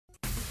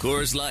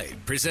Coors Light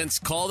presents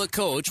Call the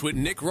Coach with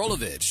Nick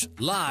Rolovich,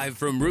 live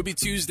from Ruby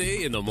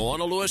Tuesday in the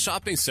Moanalua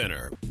Shopping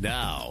Center.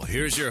 Now,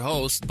 here's your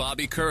host,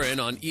 Bobby Curran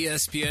on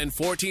ESPN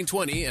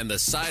 1420 and the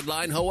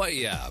Sideline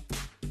Hawaii app.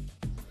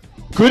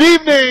 Good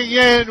evening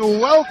and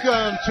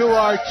welcome to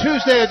our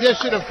Tuesday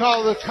edition of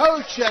Call the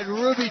Coach at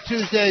Ruby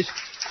Tuesdays,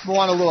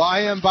 Moanalua.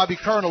 I am Bobby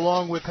Curran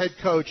along with head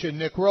coach and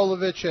Nick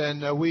Rolovich,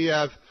 and we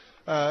have,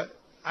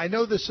 I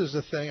know this is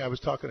a thing. I was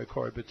talking to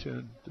Corey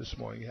Batoon this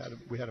morning.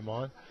 We had him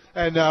on.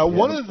 And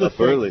one of the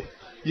things, early.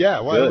 Yeah,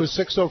 well, Good. it was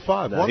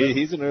 6:05. No,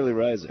 he's an early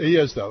riser. He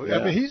is, though. Yeah.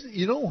 I mean,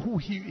 you know who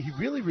he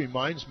really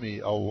reminds me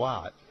a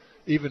lot,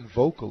 even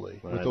vocally,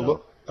 with the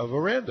look of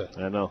Aranda.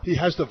 I know. He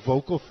has the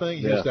vocal thing.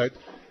 He has that.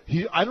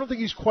 I don't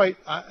think he's quite.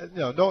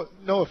 No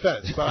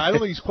offense, but I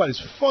don't think he's quite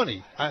as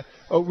funny.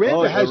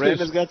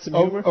 Aranda's got some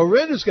humor.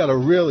 Aranda's got a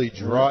really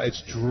dry.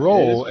 It's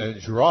droll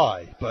and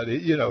dry, but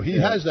he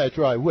has that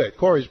dry wit.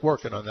 Corey's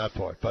working on that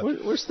part, but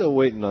we're still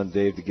waiting on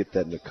Dave to get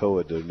that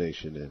NACOA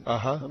donation in.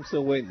 I'm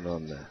still waiting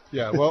on that.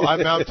 Yeah, well,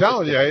 I'm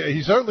telling you,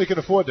 he certainly can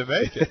afford to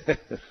make it.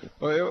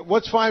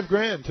 What's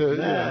 $5,000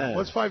 to?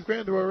 What's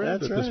 $5,000 to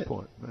Aranda at this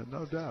point?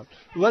 No doubt.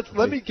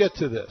 Let me get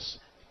to this.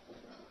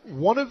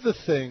 One of the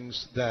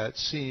things that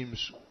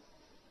seems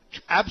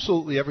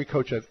absolutely every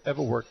coach I've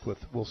ever worked with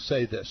will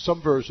say this,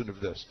 some version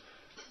of this.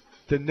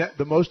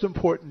 The most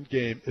important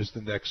game is the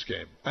next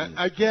game.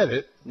 I get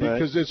it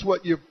because it's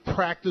what you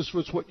practice,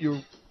 it's what you're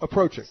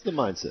approaching. It's the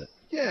mindset.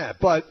 Yeah,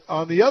 but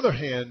on the other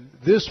hand,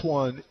 this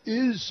one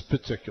is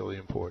particularly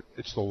important.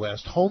 It's the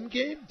last home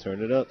game.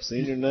 Turn it up,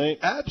 senior night.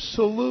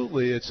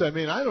 Absolutely. I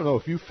don't know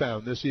if you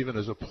found this even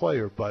as a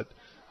player, but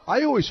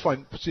I always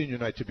find senior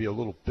night to be a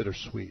little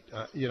bittersweet.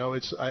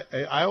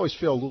 I always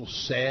feel a little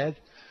sad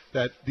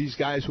that these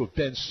guys who have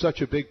been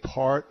such a big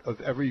part of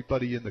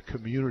everybody in the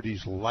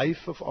community's life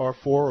of our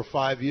 4 or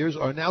 5 years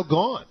are now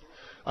gone.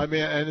 I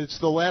mean, and it's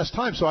the last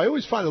time. So I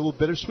always find it a little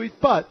bittersweet.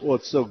 But well,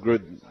 it's so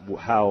good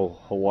how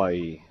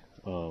Hawaii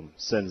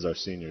sends our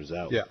seniors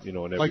out. Yeah, in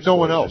every like no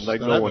one else. And like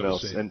no one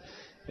else.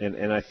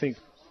 And I think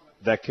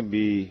that could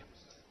be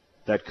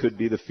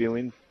the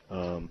feeling.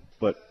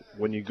 But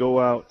when you go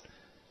out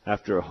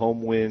after a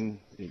home win,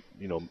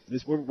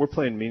 we're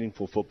playing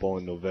meaningful football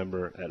in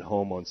November at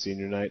home on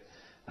senior night.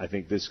 I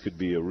think this could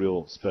be a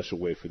real special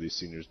way for these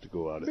seniors to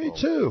go out at home.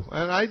 Me too,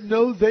 and I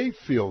know they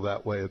feel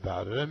that way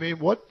about it. I mean,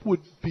 what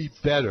would be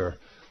better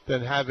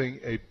than having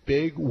a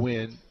big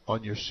win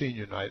on your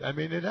senior night? I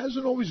mean, it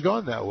hasn't always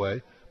gone that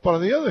way, but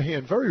on the other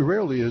hand, very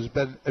rarely has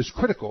been as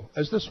critical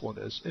as this one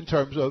is in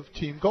terms of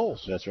team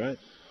goals. That's right.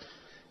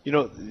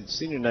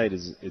 Senior night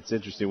it's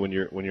interesting when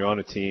you're on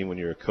a team, when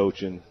you're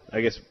coaching.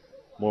 I guess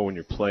more when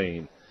you're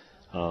playing.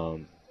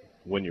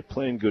 When you're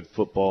playing good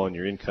football and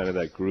you're in kind of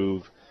that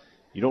groove,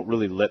 you don't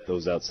really let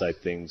those outside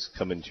things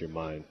come into your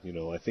mind.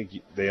 I think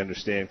they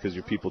understand because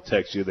your people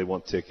text you, they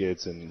want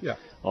tickets and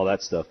all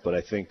that stuff. But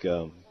I think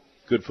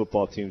good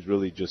football teams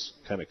really just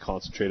kind of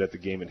concentrate at the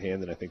game in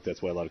hand, and I think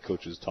that's why a lot of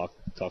coaches talk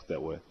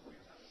that way.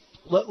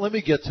 Let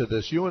me get to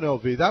this.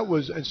 UNLV, that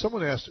was, and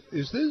someone asked,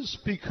 is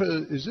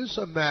this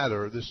a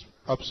matter, this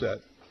upset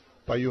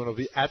by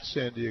UNLV at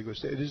San Diego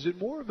State? Is it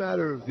more a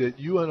matter of that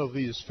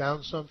UNLV has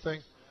found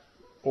something,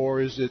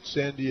 or is it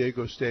San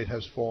Diego State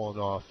has fallen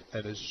off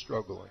and is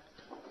struggling?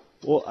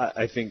 Well,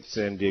 I think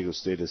San Diego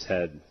State has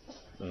had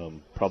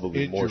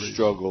probably injuries, more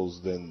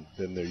struggles than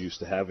they're used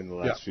to having the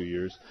last few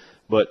years.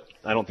 But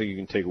I don't think you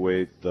can take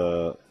away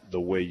the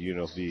way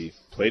UNLV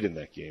played in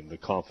that game, the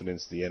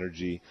confidence, the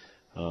energy.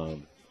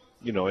 And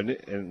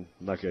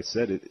like I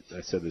said,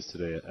 I said this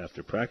today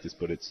after practice,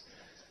 but it's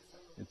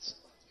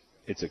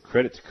a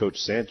credit to Coach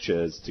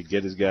Sanchez to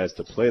get his guys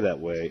to play that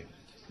way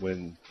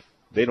when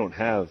they don't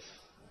have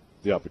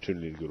the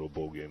opportunity to go to a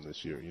bowl game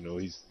this year.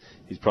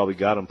 He's probably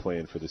got them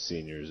playing for the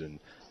seniors and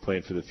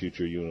playing for the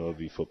future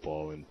UNLV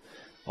football and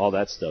all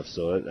that stuff.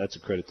 So that's a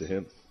credit to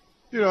him.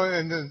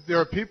 And then there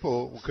are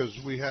people, because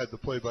we had the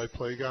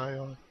play-by-play guy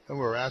on, and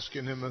we were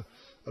asking him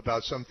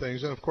about some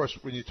things. And, of course,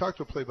 when you talk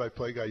to a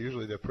play-by-play guy,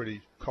 usually they're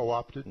pretty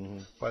co-opted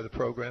by the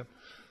program,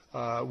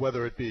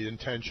 whether it be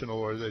intentional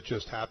or that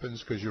just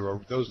happens because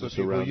those are the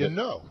people you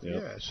know.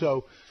 Yeah.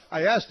 So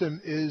I asked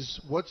him,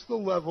 what's the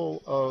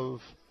level of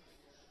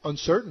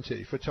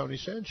uncertainty for Tony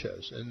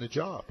Sanchez in the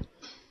job?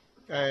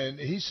 And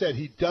he said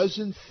he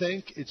doesn't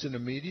think it's an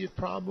immediate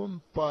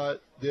problem,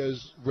 but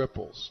there's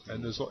ripples.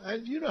 And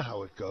you know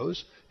how it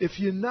goes.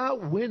 If you're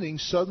not winning,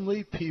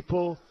 suddenly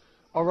people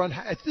are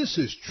unhappy. This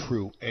is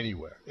true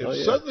anywhere.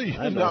 If suddenly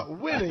you're not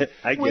winning,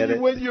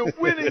 when you're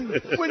winning,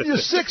 when you're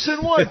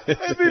 6-1,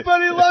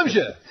 everybody loves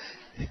you.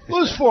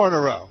 Lose 4 in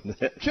a row.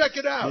 Check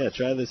it out. Yeah,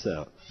 try this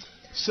out.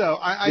 So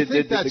I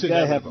think that's did the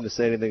guy happen to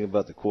say anything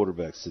about the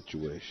quarterback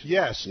situation?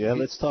 Yes. Yeah,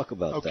 let's talk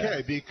about that.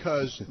 Okay,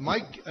 because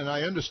Mike, and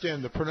I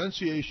understand the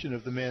pronunciation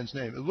of the man's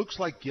name. It looks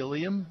like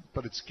Gilliam,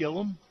 but it's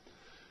Gillum.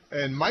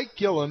 And Mike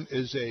Gillum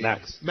is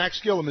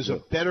Max Gillum is a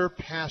better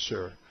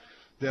passer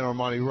than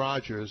Armani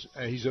Rogers.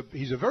 And he's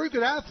a very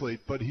good athlete,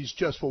 but he's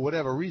just, for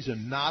whatever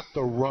reason, not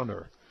the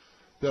runner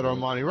that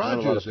Armani Rogers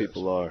is. Not a lot of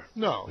people are.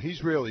 No,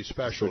 he's really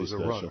special as a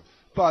runner.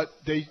 But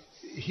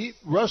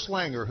Russ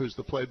Langer, who's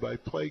the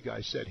play-by-play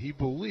guy, said he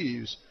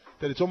believes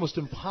that it's almost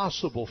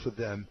impossible for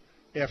them,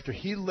 after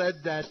he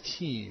led that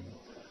team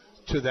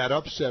to that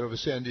upset over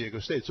San Diego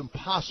State, it's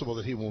impossible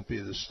that he won't be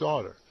the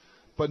starter.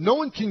 But no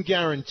one can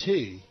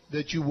guarantee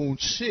that you won't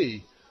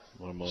see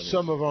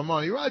some of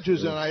Armani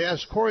Rogers. And I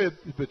asked Corey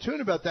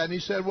Batoon about that, and he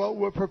said, well,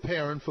 we're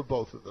preparing for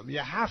both of them. You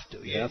have to.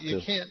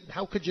 You can't.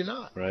 How could you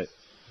not? Right.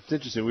 It's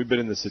interesting. We've been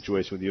in this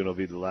situation with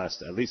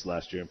UNLV at least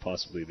last year and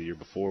possibly the year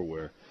before,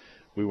 where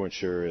we weren't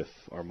sure if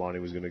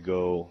Armani was going to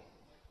go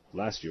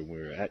last year when we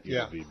were at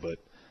UNLV. Yeah. But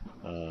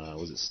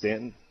was it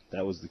Stanton?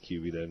 That was the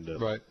QB that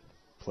ended up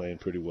playing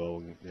pretty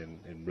well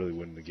and really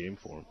winning the game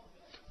for him.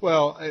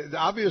 Well,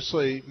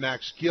 obviously,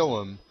 Max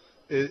Gillum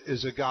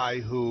is a guy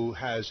who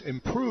has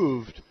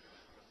improved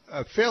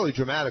fairly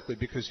dramatically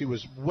because he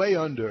was way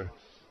under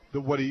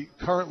what he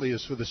currently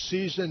is for the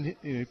season.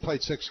 He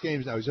played 6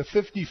 games now. He's a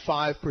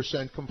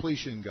 55%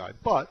 completion guy.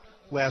 But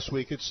last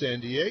week at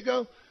San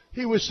Diego,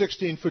 he was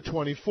 16 for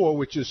 24,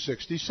 which is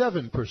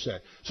 67%.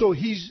 So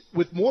he's,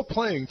 with more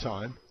playing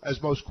time,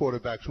 as most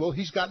quarterbacks will,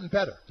 he's gotten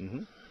better.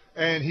 Mm-hmm.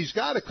 And he's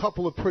got a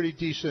couple of pretty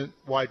decent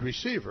wide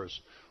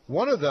receivers.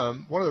 One of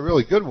the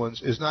really good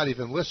ones, is not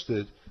even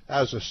listed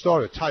as a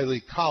starter,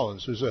 Tyreek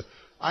Collins, who's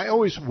I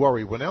always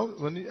worry whenever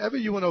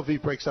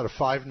UNLV breaks out a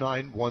 5'9",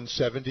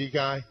 170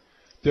 guy,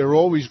 they're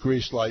always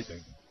greased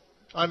lightning.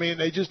 I mean,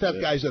 they just have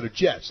guys that are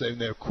jets.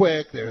 They're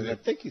quick. I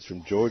think he's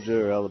from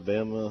Georgia or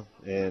Alabama,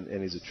 and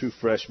he's a true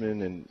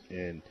freshman,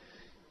 and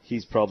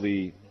he's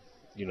probably,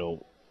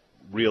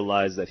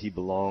 realized that he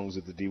belongs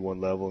at the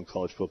D1 level in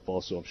college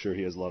football, so I'm sure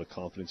he has a lot of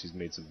confidence. He's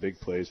made some big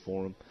plays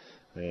for him,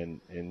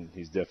 and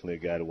he's definitely a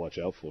guy to watch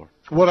out for.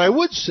 What I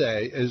would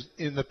say is,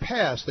 in the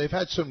past, they've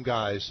had some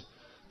guys.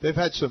 They've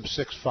had some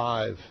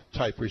 6'5"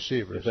 type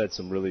receivers. They've had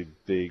some really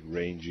big,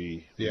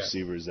 rangy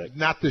receivers that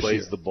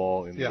plays the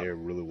ball in the air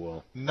really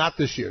well. Not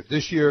this year.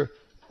 This year,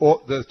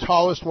 the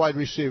tallest wide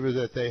receiver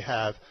that they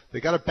have,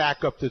 they got a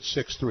backup that's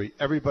 6'3".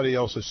 Everybody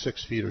else is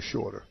 6 feet or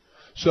shorter.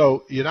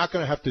 So you're not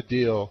going to have to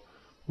deal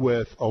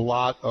with a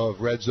lot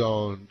of red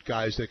zone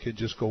guys that can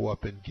just go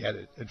up and get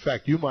it. In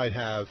fact, you might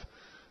have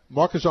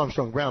Marcus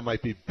Armstrong-Brown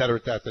might be better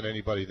at that than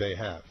anybody they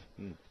have.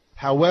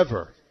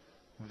 However,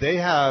 they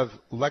have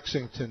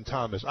Lexington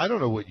Thomas. I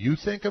don't know what you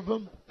think of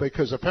him,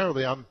 because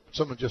apparently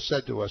someone just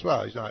said to us,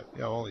 well, he's not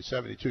only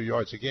 72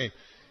 yards a game.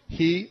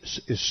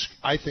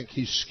 I think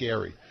he's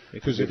scary.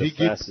 Because if he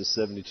fastest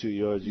 72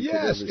 yards you could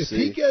ever see. Yes, if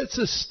he gets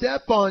a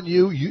step on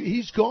you,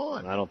 he's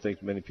gone. I don't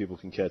think many people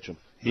can catch him.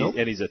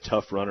 And he's a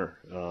tough runner.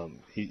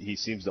 He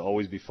seems to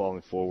always be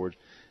falling forward.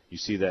 You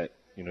see that,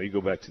 you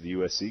go back to the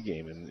USC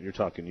game, and you're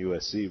talking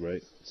USC,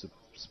 right?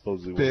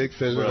 Supposedly big,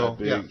 physical,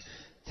 big,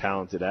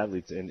 talented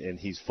athletes, and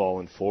he's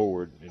falling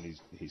forward, and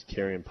he's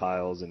carrying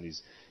piles, and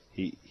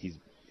he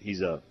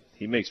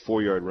makes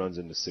 4-yard runs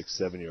into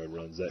 6-7-yard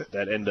runs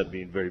that end up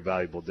being very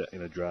valuable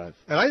in a drive.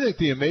 And I think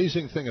the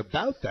amazing thing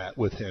about that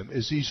with him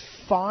is he's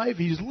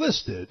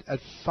listed at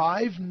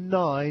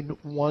 5'9",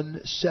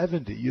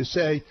 170. You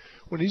say,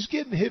 when he's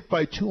getting hit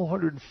by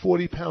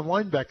 240-pound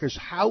linebackers,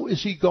 how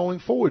is he going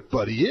forward?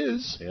 But he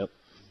is. Yep.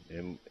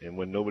 And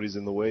when nobody's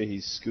in the way,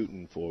 he's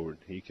scooting forward.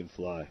 He can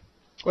fly.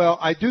 Well,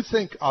 I do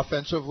think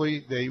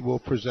offensively they will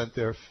present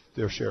their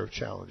share of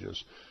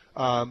challenges.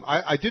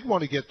 I did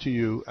want to get to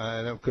you,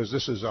 because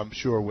this is, I'm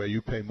sure, where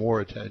you pay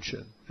more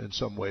attention in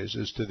some ways,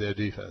 is to their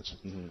defense.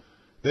 Mm-hmm.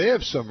 They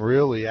have some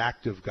really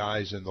active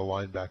guys in the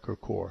linebacker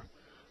core.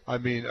 I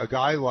mean, a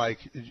guy like,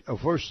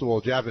 first of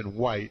all, Javin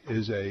White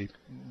the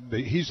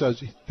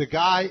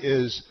guy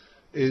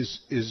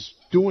is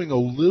doing a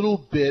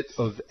little bit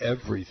of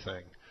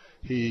everything.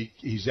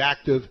 He's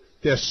active.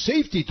 Their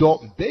safety,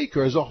 Dalton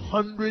Baker, has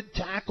 100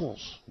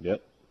 tackles.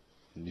 Yep.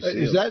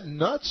 Is that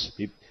nuts?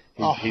 He's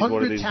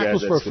 100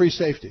 tackles for a free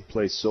safety.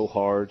 Plays so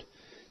hard,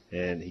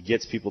 and he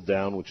gets people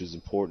down, which is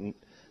important.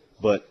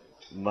 But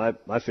my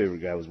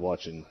favorite guy was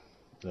watching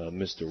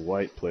Mr.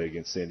 White play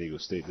against San Diego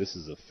State. This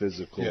is a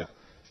physical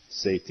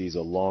safety. He's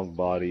a long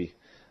body.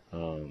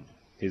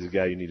 He's a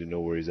guy you need to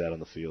know where he's at on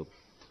the field.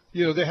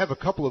 They have a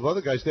couple of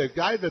other guys. They have a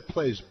guy that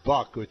plays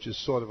Buck, which is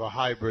sort of a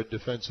hybrid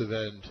defensive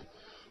end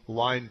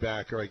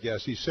linebacker, I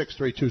guess. He's 6'3",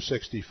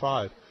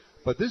 265.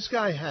 But this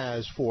guy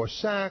has 4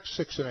 sacks,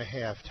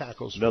 6.5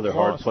 tackles. Another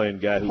hard-playing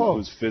guy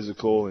who's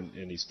physical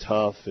and he's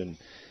tough and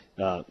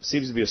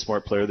seems to be a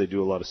smart player. They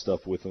do a lot of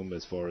stuff with him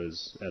as far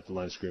as at the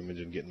line of scrimmage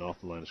and getting off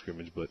the line of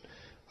scrimmage. But,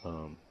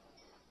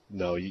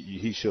 no,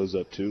 he shows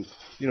up too.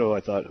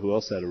 I thought who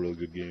else had a real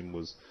good game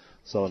was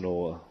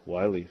Noah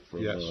Wiley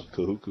from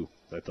Kahuku.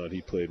 I thought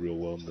he played real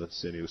well in the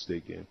San Diego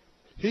State game.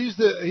 He's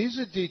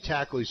a D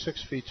tackle. He's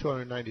 6 feet,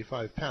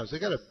 295 pounds. They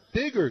got a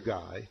bigger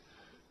guy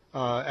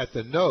at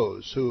the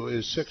nose who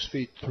is 6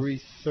 feet,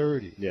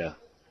 330. Yeah.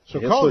 So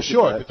call him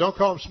short, but don't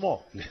call him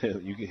small.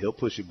 He'll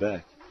push you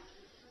back.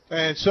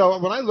 And so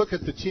when I look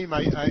at the team,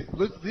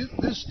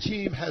 this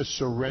team has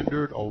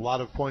surrendered a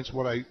lot of points.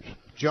 What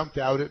jumped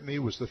out at me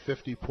was the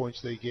 50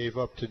 points they gave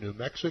up to New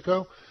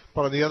Mexico.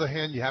 But on the other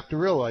hand, you have to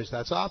realize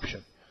that's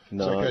option.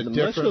 No, New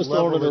Mexico's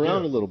throwing it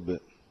around a little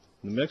bit.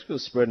 New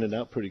Mexico's spreading it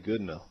out pretty good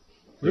now.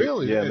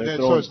 Really? Yeah, and then,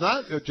 so it's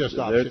not just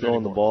option They're throwing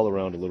anymore. the ball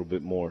around a little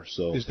bit more.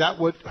 So is that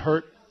what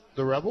hurt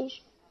the Rebels?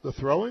 The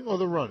throwing or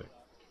the running?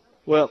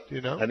 Well,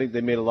 you know? I think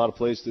they made a lot of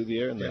plays through the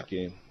air in that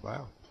game.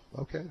 Wow.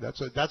 Okay,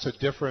 that's a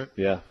different.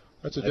 Yeah,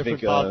 that's a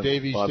different Bob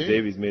Davies. Bob team.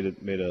 Davies made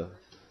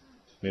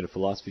a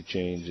philosophy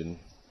change, and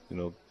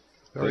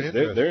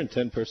they're in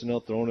 10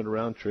 personnel, throwing it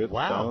around, trip,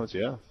 balance.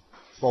 Yeah.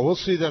 Well, we'll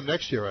see them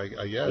next year,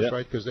 I guess,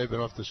 right? Because they've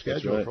been off the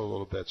schedule right. for a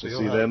little bit. So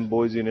we'll see them.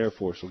 Boise and Air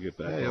Force will get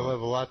back. Yeah, you'll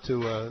have a lot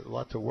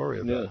to worry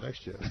about Yeah.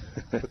 next year.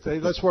 But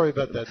let's worry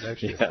about that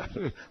next year. Yeah.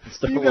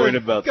 Start worrying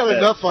about that. You've got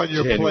enough on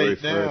your January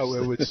plate now,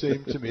 1st. it would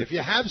seem to me. If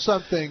you have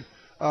something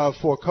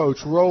for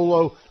Coach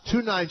Rolo,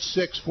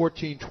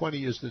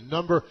 296-1420 is the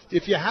number.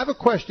 If you have a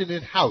question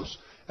in-house,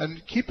 and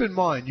keep in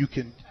mind, you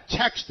can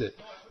text it.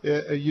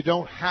 You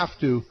don't have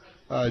to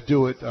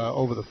do it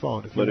over the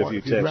phone. But if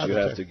you text, you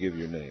have to give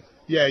your name.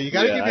 Yeah, you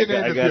got to give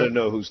your name. I got to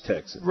know who's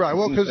texting. Right,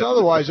 well, because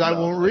otherwise I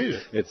won't read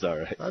it. It's all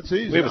right. That's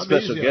easy. We have a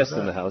special guest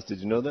in the house. Did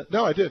you know that?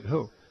 No, I didn't.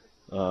 Who?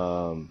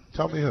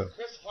 Tell me who.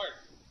 Chris Hart.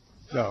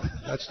 No,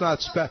 that's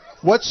not special.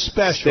 What's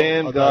special?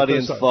 Stan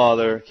Gaudian's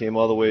father came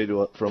all the way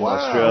from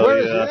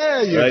Australia.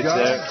 There you right go.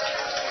 There,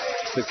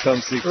 to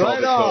come see Call right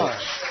the on.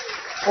 Coach.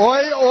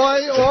 Oi,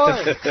 oi,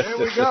 oi. There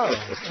we go.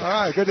 All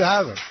right, good to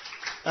have him.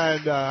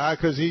 And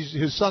because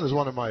his son is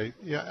one of my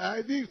he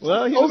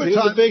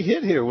was a big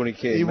hit here when he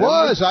came. He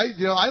was.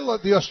 I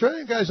love the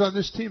Australian guys on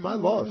this team. I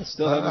love. I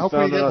still haven't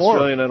found an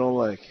Australian I don't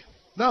like.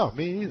 No,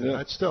 me either. Yeah.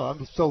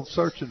 I'm still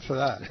searching for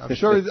that. I'm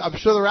sure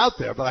they're out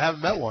there, but I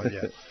haven't met one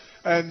yet.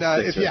 And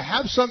if you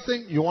have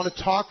something you want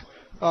to talk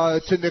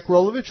to Nick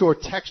Rolovich or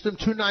text him,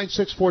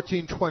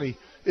 296-1420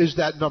 is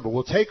that number.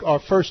 We'll take our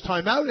first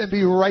time out and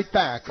be right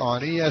back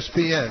on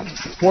ESPN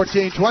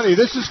 1420.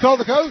 This is Call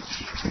the Coach.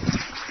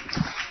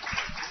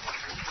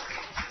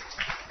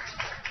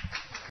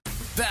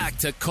 Back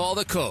to Call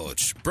the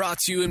Coach, brought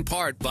to you in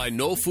part by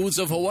No Foods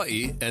of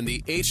Hawaii and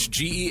the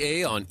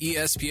HGEA on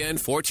ESPN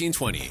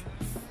 1420.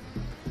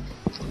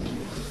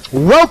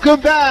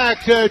 Welcome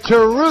back to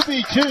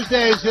Ruby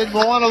Tuesdays in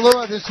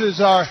Moanalua. This is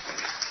our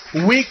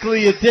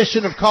weekly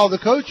edition of Call the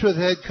Coach with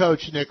head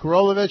coach Nick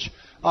Rolovich.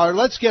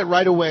 Let's get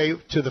right away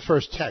to the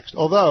first text.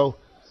 Although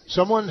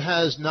someone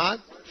has not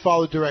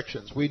followed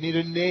directions, we need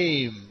a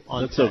name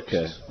on text. That's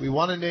okay. We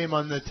want a name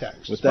on the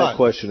text. With that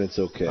question, it's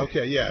okay.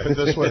 Okay, yeah,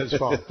 this one is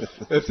fine.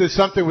 If there's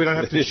something we don't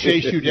have to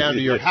chase you down to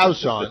your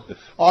house on,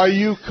 are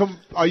you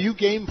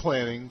game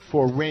planning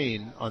for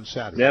rain on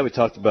Saturday? Yeah, we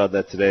talked about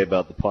that today,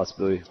 about the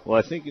possibility. Well,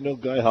 I think,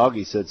 Guy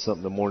Hoggy said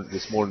something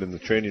this morning in the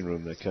training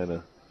room that kind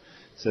of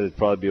said it'd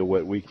probably be a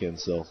wet weekend,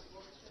 so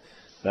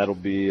that'll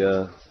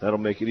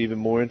make it even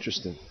more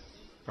interesting.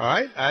 All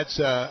right, that's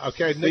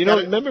okay.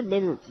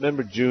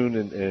 Remember June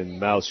and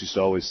Mouse used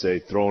to always say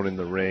throwing in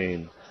the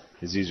rain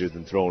is easier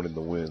than throwing in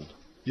the wind.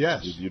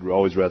 Yes, you'd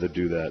always rather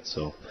do that.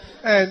 So,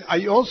 and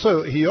he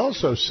also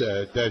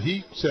said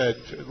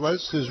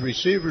lest his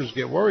receivers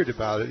get worried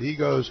about it. He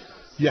goes,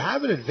 you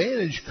have an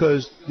advantage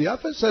because the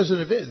offense has an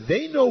advantage.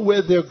 They know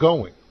where they're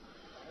going.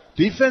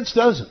 Defense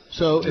doesn't.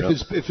 So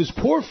if it's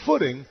poor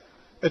footing,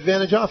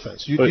 advantage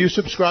offense. Do you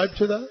subscribe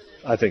to that?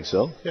 I think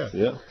so.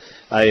 Yeah.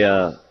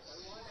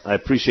 I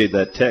appreciate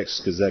that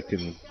text because I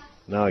can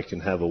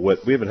have a wet.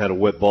 We haven't had a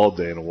wet ball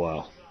day in a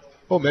while.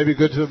 Well, maybe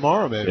good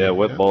tomorrow. Maybe. Yeah,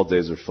 wet ball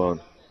days are fun.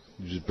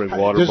 You just bring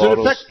water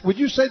bottles. Would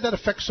you say that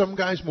affects some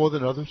guys more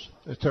than others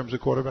in terms of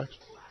quarterbacks?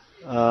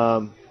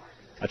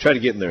 I try to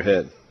get in their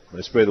head. I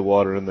spray the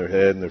water in their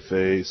head and their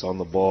face on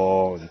the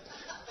ball and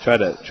try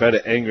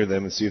to anger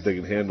them and see if they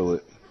can handle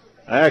it.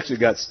 I actually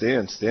got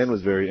Stan. Stan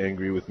was very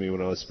angry with me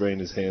when I was spraying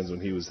his hands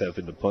when he was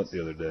having to punt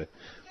the other day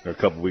or a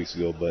couple of weeks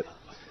ago, but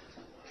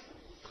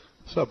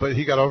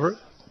he got over it?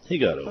 He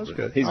got over it.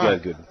 Good. He's got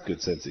a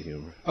good sense of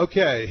humor.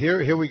 Okay,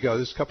 here we go.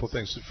 There's a couple of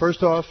things.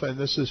 First off, and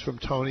this is from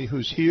Tony,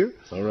 who's here.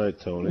 All right,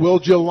 Tony. Will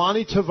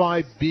Jelani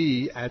Tavai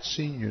be at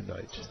senior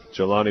night?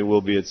 Jelani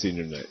will be at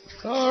senior night.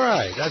 All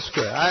right, that's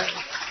good.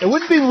 It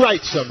wouldn't be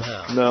right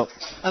somehow. No.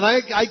 And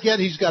I get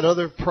he's got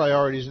other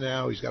priorities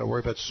now. He's got to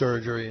worry about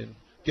surgery and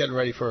getting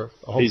ready for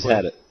a whole He's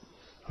had it.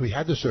 He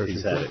had the surgery.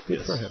 He's had it.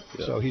 Good for him.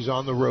 Yeah. So he's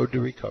on the road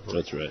to recovery.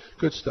 That's right.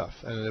 Good stuff.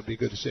 And it'll be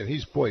good to see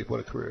him. What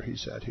a career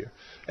he's had here.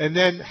 And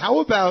then how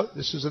about,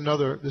 this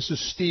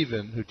is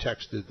Steven who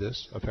texted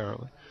this,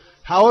 apparently.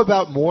 How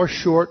about more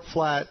short,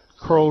 flat,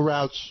 curl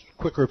routes,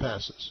 quicker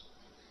passes?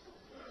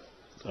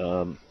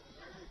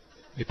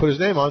 He put his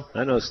name on.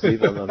 I know,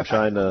 Steve. I'm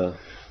trying to,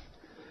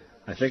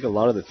 I think a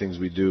lot of the things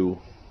we do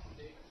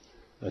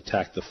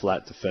attack the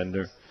flat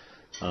defender.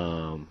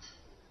 Curl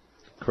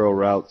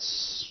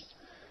routes,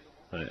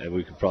 and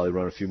we could probably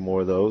run a few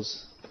more of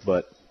those,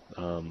 but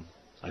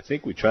I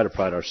think we try to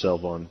pride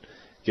ourselves on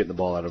getting the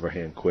ball out of our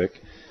hand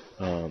quick.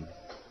 I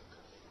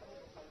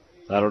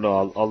don't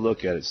know. I'll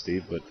look at it,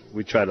 Steve, but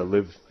we try to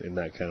live in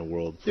that kind of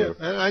world. Yeah,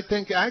 and I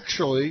think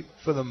actually,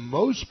 for the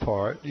most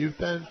part, you've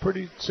been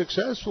pretty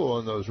successful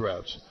on those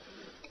routes.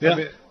 Yeah.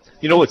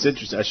 You know what's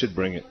interesting? I should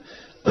bring it.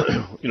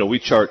 We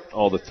chart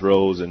all the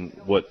throws and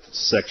what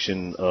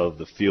section of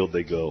the field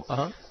they go.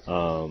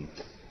 Uh-huh.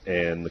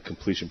 and the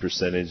completion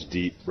percentage,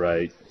 deep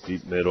right,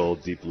 deep middle,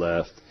 deep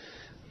left.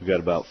 We've got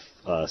about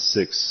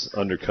 6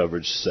 under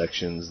coverage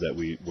sections that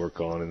we work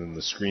on, and then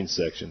the screen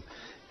section.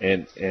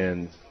 And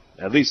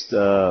at least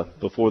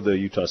before the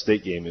Utah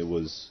State game, it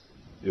was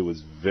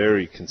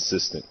very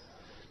consistent.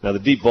 Now the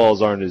deep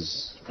balls aren't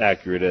as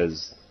accurate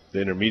as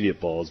the intermediate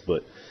balls,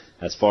 but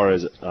as far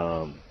as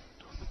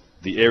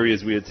the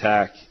areas we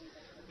attack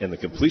and the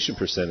completion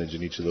percentage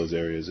in each of those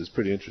areas is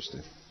pretty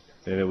interesting.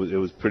 And it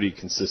was pretty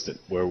consistent.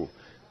 Where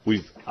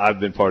I've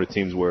been part of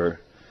teams where,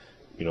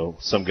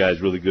 some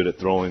guy's really good at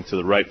throwing to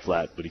the right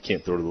flat, but he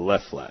can't throw to the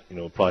left flat.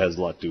 It probably has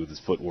a lot to do with his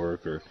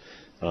footwork or,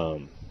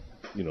 some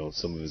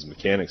of his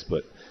mechanics.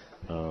 But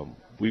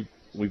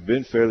we've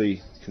been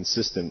fairly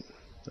consistent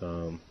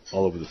all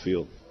over the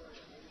field.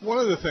 One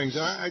of the things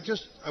I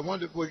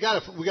wanted, we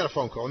got a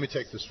phone call. Let me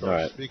take this first,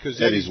 right, because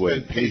Eddie's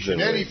been patient.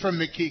 Been Eddie from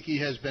McKeekee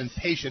has been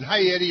patient.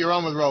 Hi, Eddie. You're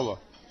on with Rolo.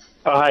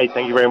 Oh, hi.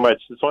 Thank you very much.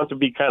 Just want to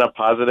be kind of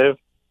positive.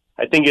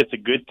 I think it's a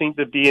good thing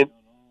to be in.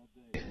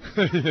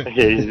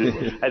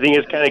 I think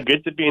it's kind of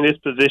good to be in this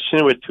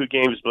position with 2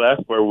 games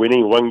left, where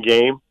winning 1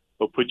 game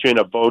will put you in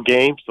a bowl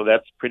game. So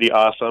that's pretty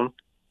awesome.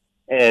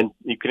 And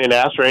you couldn't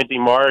ask for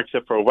anything more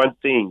except for one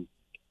thing.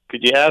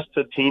 Could you ask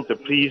the team to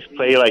please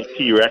play like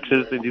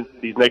T-Rexes in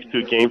these next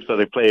 2 games so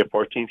they play a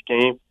 14th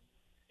game?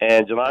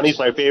 And Jelani's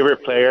my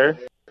favorite player,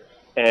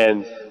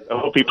 and I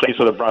hope he plays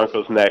for the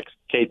Broncos next.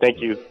 Okay,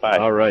 thank you. Bye.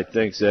 All right,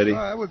 thanks, Eddie.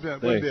 That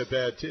wouldn't be a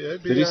bad team.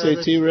 Did he say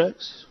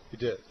T-Rex? He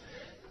did.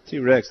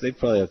 T-Rex, they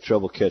probably have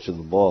trouble catching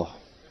the ball.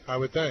 I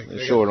would think.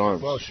 They're short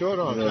arms. Well, short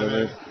arms. You know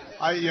what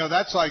I mean?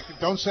 That's like,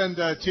 don't send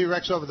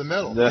T-Rex over the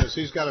middle, because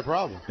he's got a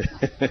problem.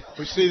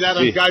 We see that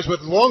on guys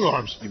with long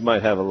arms. You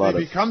might have a lot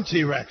they become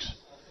T-Rex.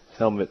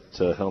 Helmet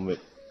to helmet.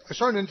 I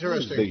saw an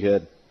interesting big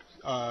head.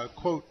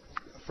 Quote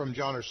from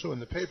John Ursu in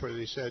the paper that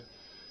he said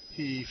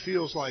he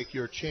feels like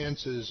your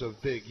chances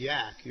of big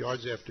yak,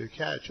 yards after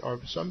catch, are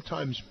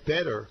sometimes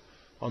better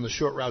on the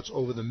short routes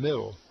over the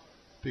middle,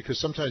 because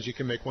sometimes you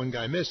can make one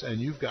guy miss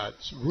and you've got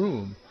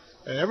room.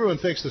 And everyone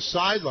thinks the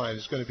sideline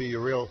is going to be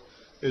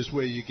is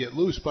where you get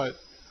loose, but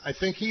I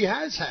think he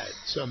has had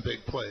some big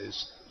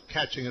plays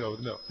catching it over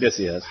the middle. Yes,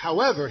 he has.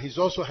 However, he's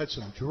also had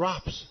some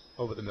drops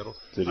over the middle.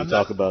 Did he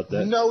talk about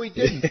that? No, he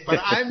didn't. But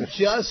I'm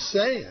just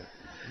saying.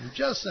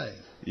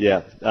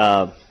 Yeah.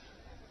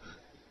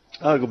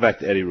 I'll go back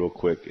to Eddie real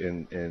quick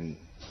and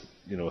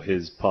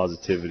his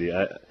positivity.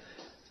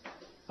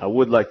 I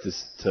would like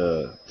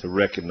to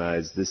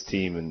recognize this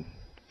team and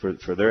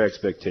for their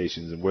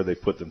expectations and where they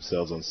put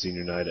themselves on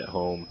senior night at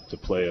home to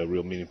play a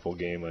real meaningful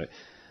game.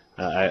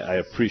 I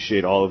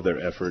appreciate all of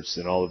their efforts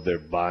and all of their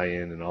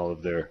buy-in and all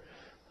of their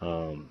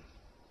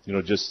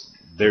just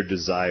their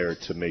desire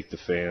to make the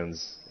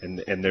fans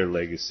and their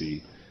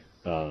legacy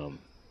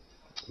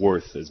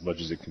worth as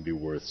much as it can be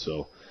worth.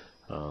 So,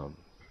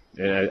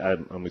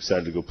 and I'm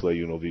excited to go play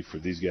UNLV for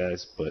these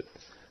guys, but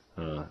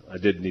I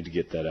did need to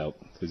get that out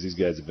because these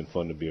guys have been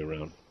fun to be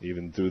around,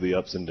 even through the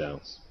ups and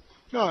downs.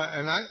 No,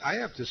 and I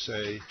have to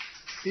say,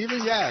 go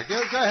ahead,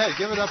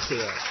 give it up to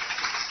them.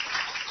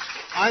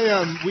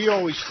 We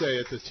always stay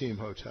at the team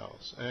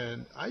hotels,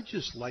 and I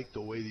just like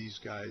the way these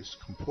guys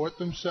comport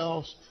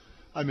themselves.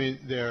 I mean,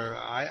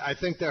 I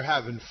think they're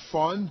having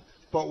fun,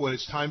 but when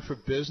it's time for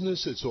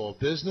business, it's all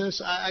business.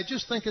 I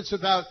just think it's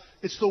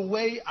the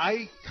way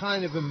I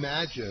kind of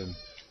imagine,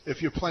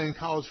 if you're playing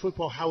college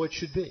football, how it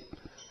should be.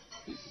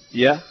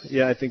 Yeah,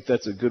 I think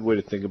that's a good way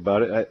to think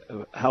about it.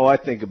 How I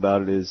think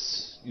about it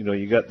is,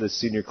 you got this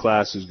senior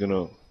class who's going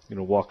to,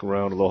 walk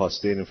around Aloha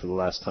Stadium for the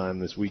last time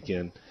this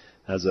weekend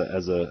as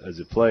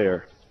a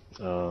player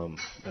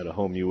at a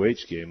home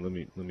UH game.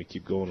 Let me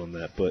keep going on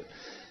that. But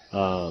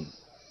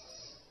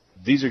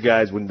these are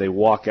guys, when they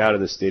walk out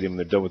of the stadium and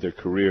they're done with their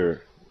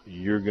career,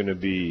 you're going to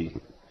be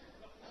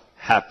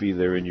happy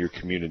they're in your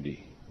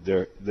community.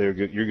 You're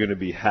going to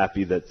be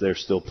happy that they're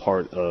still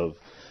part of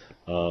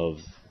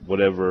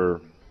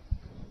whatever,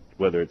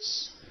 whether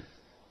it's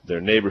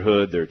their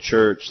neighborhood, their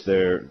church.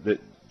 They're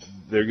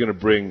going to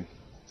bring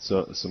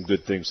some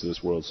good things to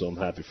this world. So I'm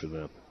happy for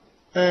them.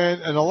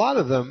 And a lot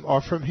of them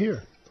are from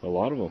here. A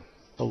lot of them.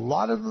 A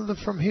lot of them are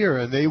from here,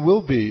 and they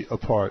will be a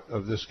part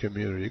of this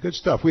community. Good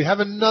stuff. We have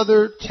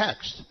another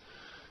text.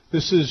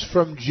 This is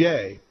from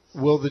Jay.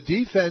 Will the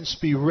defense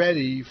be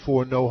ready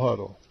for no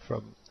huddle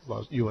from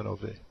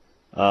UNLV?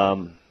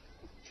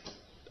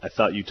 I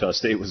thought Utah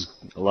State was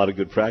a lot of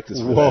good practice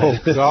for Whoa,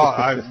 that.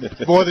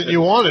 God, more than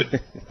you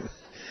wanted.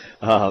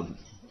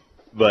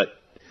 But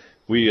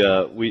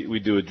we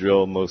do a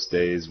drill most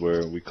days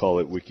where we call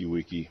it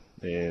Wiki,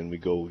 and we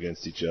go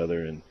against each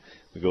other, and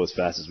we go as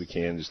fast as we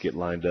can, just get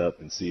lined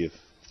up and see if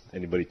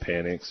anybody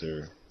panics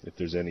or if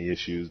there's any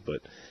issues.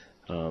 But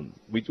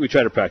we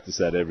try to practice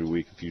that every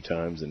week a few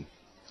times, and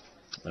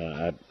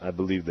I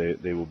believe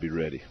they will be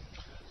ready.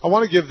 I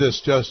want to give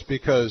this just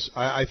because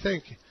I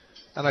think,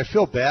 and I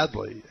feel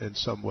badly in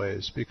some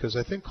ways, because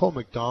I think Cole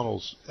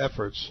McDonald's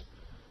efforts,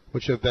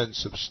 which have been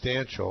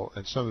substantial,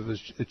 and some of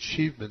his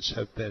achievements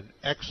have been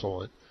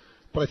excellent,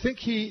 but I think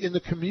he, in the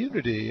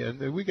community,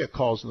 and we get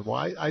calls in the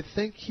morning, I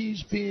think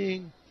he's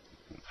being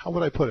how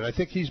would I put it? I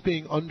think he's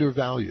being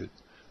undervalued.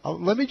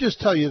 Let me just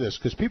tell you this,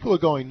 because people are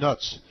going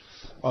nuts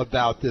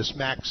about this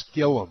Max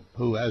Gillum,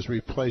 who has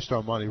replaced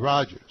Armani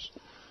Rogers.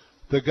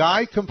 The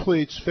guy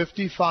completes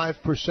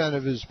 55%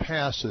 of his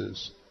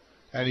passes,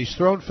 and he's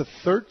thrown for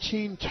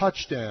 13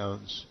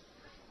 touchdowns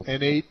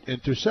and 8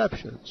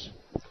 interceptions.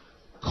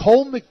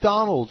 Cole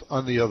McDonald,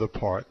 on the other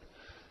part,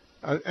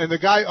 and the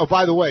guy, oh,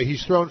 by the way,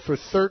 he's thrown for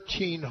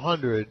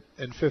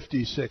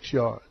 1,356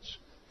 yards.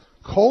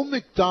 Cole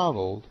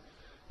McDonald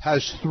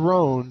has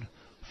thrown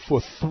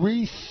for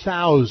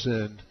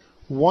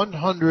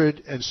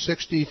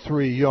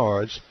 3,163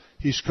 yards.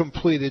 He's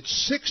completed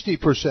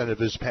 60% of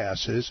his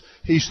passes.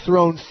 He's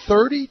thrown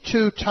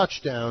 32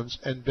 touchdowns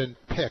and been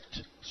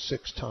picked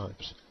 6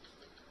 times.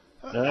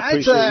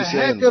 That's a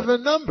heck of a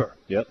number.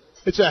 Yep.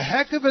 It's a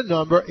heck of a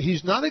number.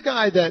 He's not a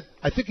guy that,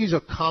 I think he's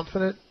a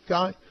confident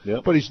guy,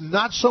 but he's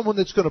not someone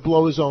that's going to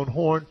blow his own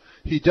horn.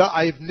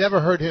 I've never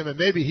heard him, and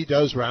maybe he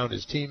does around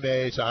his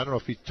teammates. I don't know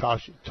if he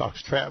talks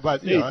trash,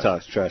 but he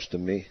talks trash to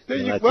me.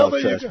 I talk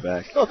trash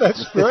back. Oh,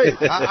 that's great.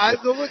 I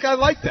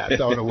like that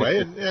though in a way.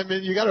 And I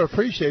mean, you got to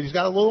appreciate he's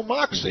got a little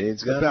moxie.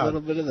 He's got a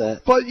little bit of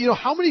that. But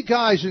how many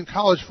guys in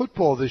college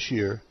football this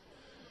year,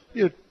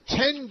 10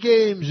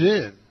 games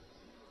in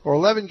or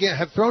 11 games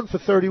have thrown for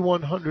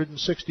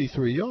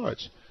 3,163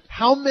 yards?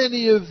 How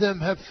many of them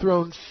have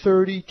thrown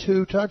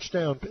 32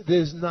 touchdowns?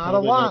 There's not a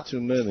lot. Not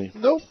too many.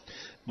 Nope.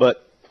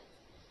 But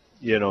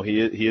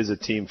he is a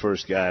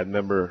team-first guy. I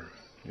remember,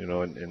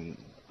 and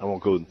I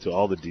won't go into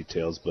all the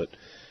details, but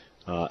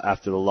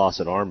after the loss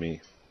at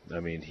Army, I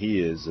mean, he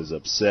is as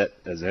upset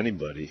as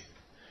anybody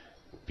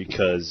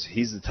because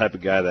he's the type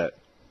of guy that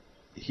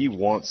he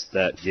wants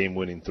that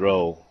game-winning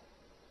throw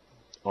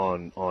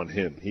on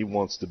him. He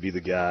wants to be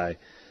the guy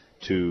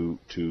to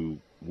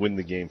win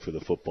the game for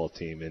the football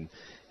team, and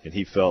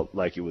he felt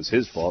like it was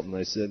his fault. And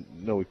I said,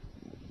 no,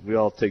 we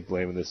all take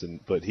blame in this,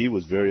 but he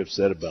was very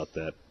upset about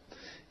that.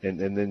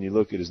 And then you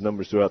look at his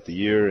numbers throughout the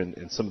year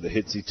and some of the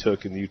hits he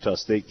took in the Utah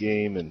State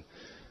game, and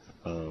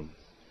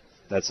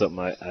that's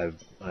something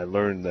I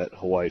learned that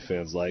Hawaii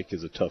fans like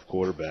is a tough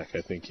quarterback.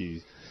 I think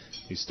he's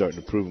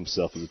starting to prove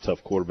himself as a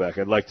tough quarterback.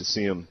 I'd like to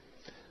see him.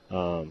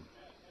 I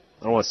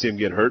don't want to see him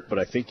get hurt, but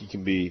I think he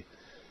can be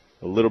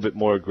a little bit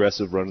more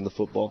aggressive running the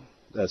football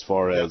as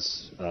far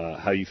as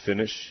how you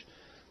finish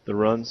the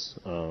runs.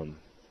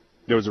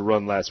 There was a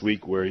run last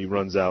week where he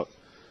runs out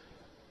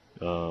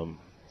kind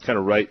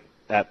of right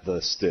at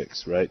the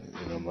sticks, right?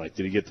 And I'm like,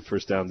 did he get the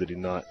first down? Did he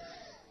not?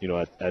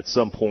 At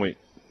some point,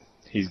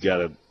 he's got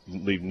to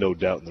leave no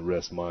doubt in the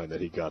ref's mind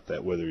that he got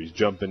that, whether he's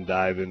jumping,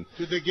 diving.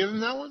 Did they give him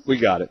that one? We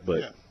got it,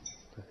 but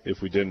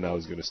if we didn't, I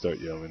was going to start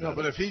yelling. No,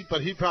 but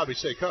he'd probably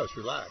say, "Coach,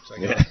 relax.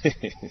 I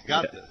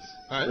got this."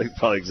 Right? That's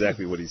probably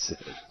exactly what he said.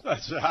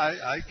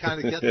 I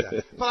kind of get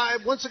that.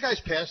 But once the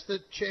guys pass the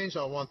chains,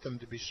 I want them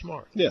to be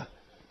smart. Yeah.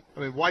 I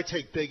mean, why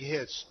take big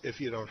hits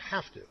if you don't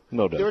have to?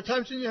 No doubt. There are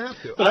times when you have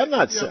to. But I'm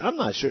not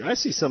sure. I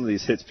see some of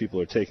these hits people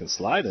are taking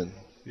sliding,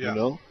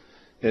 and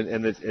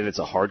it's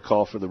a hard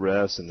call for the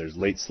refs, and there's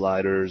late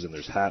sliders, and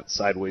there's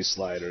sideways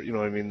slider. You know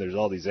what I mean? There's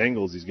all these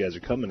angles these guys are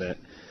coming at.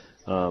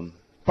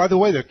 By the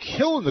way, they're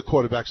killing the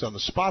quarterbacks on the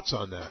spots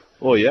on that.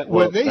 Oh, yeah.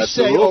 Well,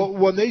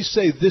 when they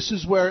say this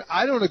is where,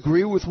 I don't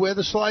agree with where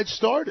the slide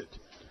started.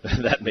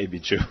 That may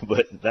be true,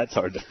 but that's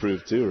hard to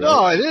prove too, right?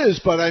 No, it is,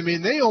 but I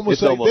mean, they almost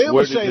say,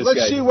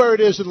 let's see where it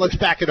is and let's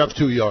back it up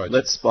 2 yards.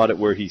 Let's spot it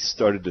where he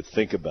started to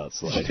think about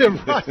sliding.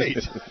 Right.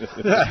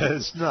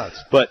 It's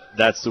nuts. But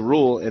that's the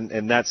rule,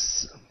 and that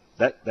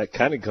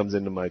kind of comes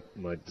into my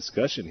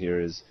discussion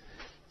here is,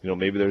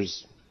 maybe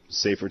there's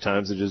safer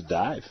times to just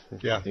dive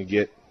and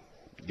get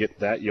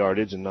that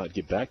yardage and not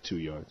get back 2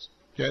 yards.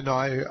 Yeah, no,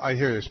 I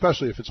hear you,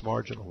 especially if it's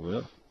marginal.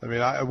 Yeah. I mean,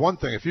 one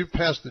thing, if you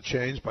pass the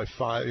chains by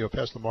 5,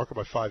 pass the marker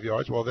by 5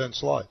 yards, well, then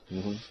slide.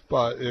 Mm-hmm.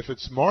 But if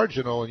it's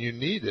marginal and you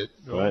need it,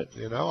 right.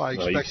 I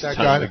expect that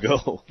guy to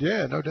go.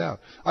 Yeah, no doubt.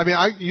 I mean,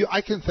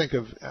 I can think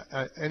of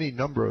any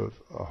number of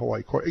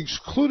Hawaii court,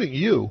 including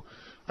you.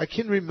 I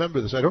can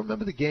remember this. I don't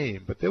remember the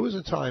game, but there was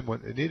a time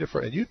when Anita,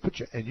 and you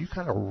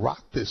kind of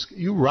rocked this.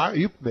 You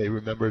may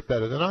remember it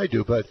better than I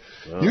do, but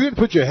you can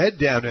put your head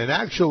down and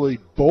actually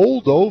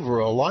bowled over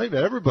a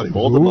lineman. Everybody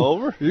bowled him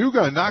over. You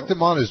knocked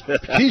him on his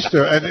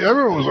keister, and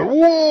everyone was like,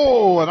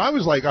 "Whoa!" And I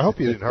was like, "I hope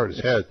he didn't hurt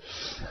his head."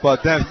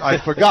 But then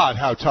I forgot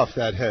how tough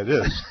that head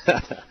is.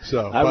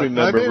 So I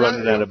remember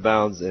running out of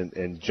bounds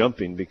and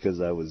jumping because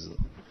I was.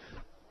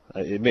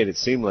 It made it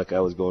seem like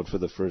I was going for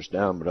the first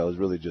down, but I was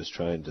really just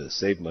trying to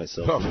save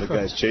myself from the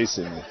guys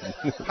chasing me.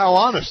 How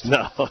honest.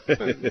 No.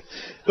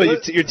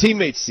 But your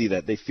teammates see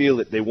that. They feel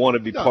it. They want to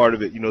be part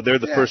of it. They're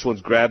the first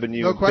ones grabbing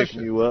you and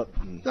picking you up.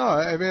 No,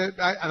 I mean,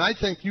 I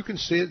think you can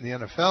see it in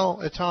the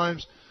NFL at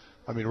times.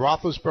 I mean,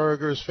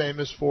 Roethlisberger is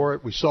famous for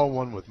it. We saw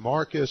one with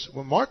Marcus.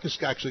 Well, Marcus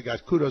actually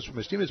got kudos from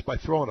his teammates by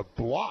throwing a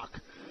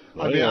block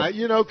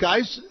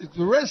Guys,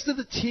 the rest of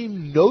the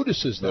team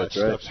notices that That's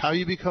stuff. right. It's how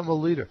you become a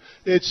leader.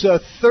 It's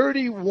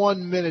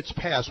 31 minutes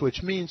past,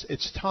 which means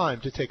it's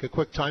time to take a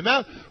quick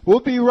timeout. We'll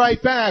be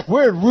right back.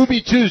 We're at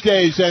Ruby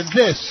Tuesdays, and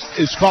this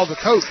is Call the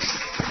Coach.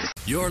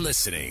 You're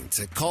listening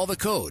to Call the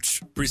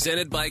Coach,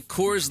 presented by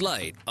Coors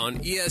Light on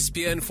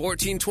ESPN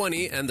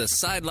 1420 and the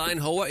Sideline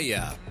Hawaii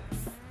app.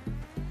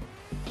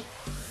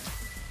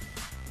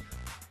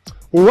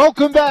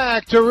 Welcome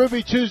back to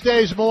Ruby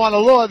Tuesdays, Moana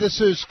Loa. This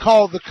is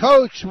Call the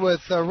Coach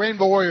with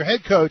Rainbow Warrior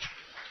head coach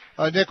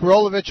Nick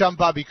Rolovich. I'm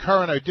Bobby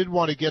Curran. I did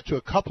want to get to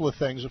a couple of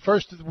things.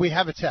 First, we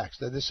have a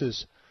text, and this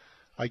is,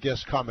 I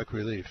guess, comic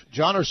relief.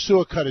 John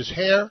Ursua cut his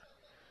hair.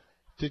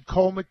 Did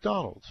Cole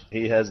McDonald?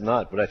 He has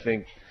not, but I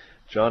think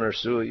John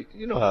Ursua,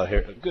 you know how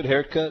a good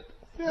haircut.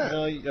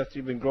 Yeah. After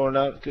you've been growing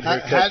out, good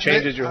haircut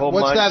changes your whole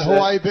mindset. What's that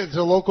Hawaii bit? It's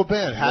a local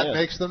band. Hat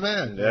makes the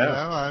man.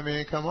 Yeah. I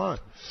mean, come on.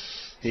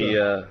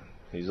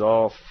 He's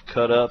all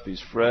cut up. He's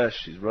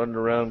fresh. He's running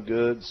around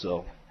good.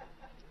 So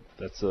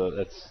that's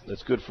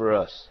good for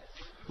us.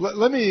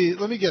 Let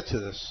me get to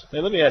this. Hey,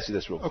 let me ask you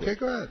this real quick. Okay,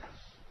 go ahead.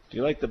 Do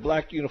you like the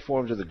black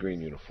uniforms or the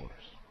green uniforms?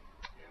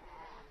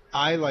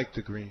 I like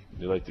the green.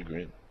 You like the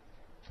green?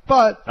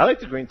 But I like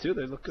the green too.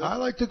 They look good. I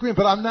like the green,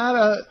 but I'm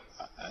not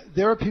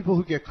there are people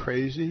who get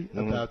crazy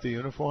about the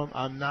uniform.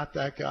 I'm not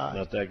that guy.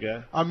 Not that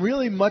guy? I'm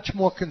really much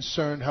more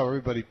concerned how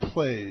everybody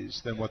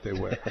plays than what they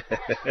wear.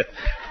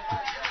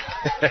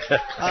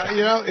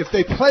 If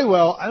they play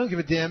well, I don't give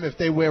a damn if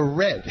they wear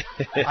red.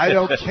 I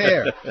don't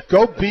care.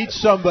 Go beat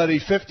somebody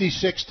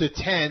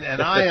 56-10,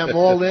 and I am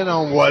all in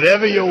on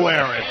whatever you're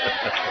wearing.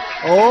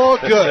 Oh,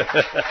 good.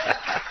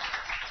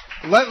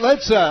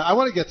 Let's. I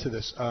want to get to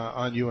this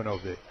on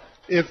UNLV.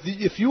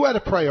 If you had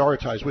to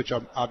prioritize, which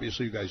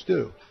obviously you guys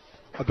do,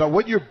 about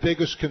what your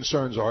biggest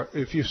concerns are,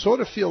 if you sort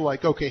of feel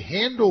like, okay,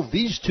 handle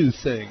these two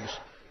things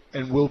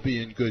and we'll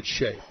be in good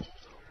shape,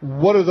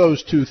 what are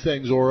those two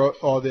things, or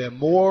are there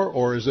more,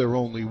 or is there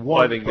only one? Well,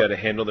 I think you got to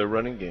handle their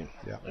running game.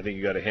 Yeah. I think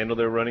you got to handle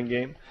their running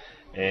game.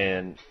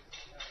 And,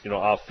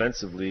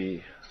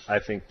 offensively, I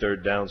think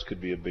third downs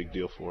could be a big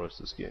deal for us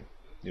this game.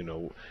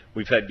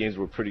 We've had games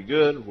where we're pretty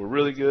good, we're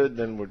really good,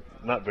 then we're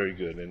not very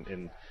good.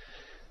 And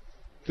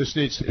this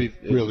needs to be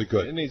really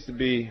good. It needs to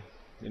be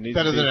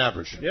better than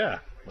average. Yeah,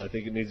 I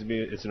think it needs to be.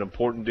 It's an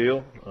important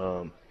deal.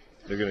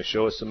 They're going to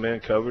show us some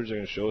man coverage. They're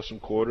going to show us some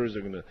quarters.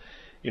 They're going to,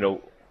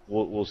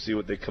 we'll see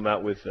what they come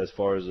out with as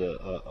far as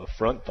a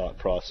front thought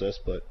process.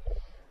 But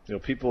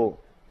people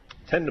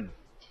tend to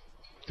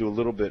do a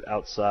little bit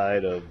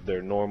outside of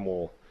their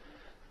normal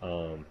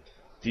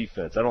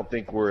defense. I don't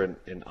think we're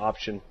an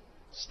option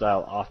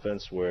style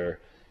offense where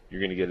you're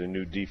going to get a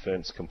new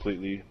defense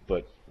completely,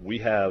 but we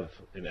have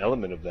an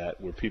element of that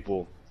where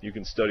you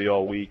can study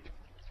all week,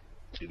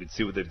 you can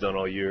see what they've done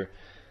all year,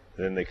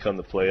 and then they come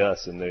to play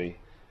us and they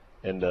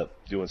end up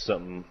doing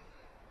something,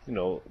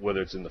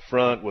 whether it's in the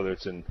front, whether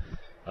it's in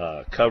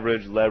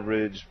coverage,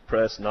 leverage,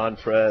 press,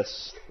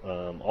 non-press.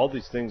 All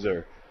these things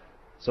are,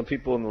 some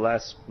people in the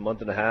last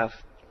month and a half,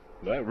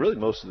 really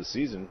most of the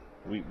season,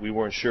 we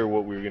weren't sure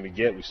what we were going to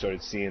get. We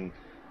started seeing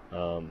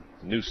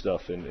new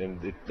stuff,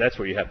 and that's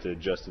where you have to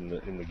adjust in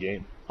the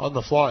game. On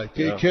the fly.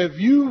 Yeah.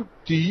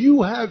 Do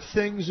you have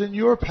things in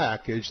your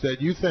package that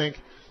you think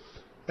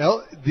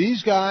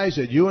these guys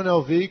at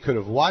UNLV could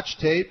have watched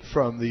tape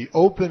from the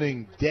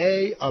opening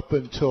day up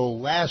until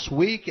last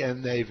week,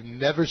 and they've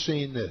never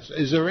seen this?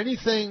 Is there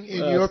anything in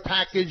your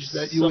package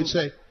that you would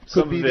say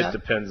could be that? Some of it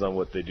depends on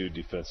what they do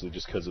defensively,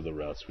 just because of the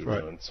routes we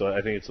run. So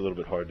I think it's a little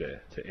bit hard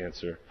to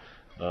answer.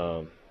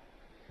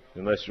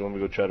 Unless you want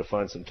me to go try to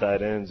find some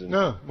tight ends.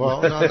 No,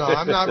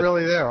 I'm not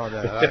really there on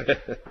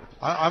that.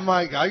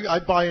 I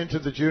buy into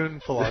the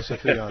June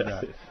philosophy on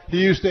that.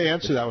 He used to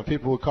answer that when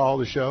people would call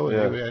the show,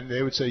 and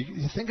they would say,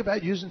 "You think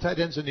about using tight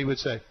ends?" And he would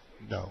say,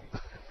 "No."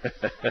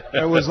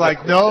 It was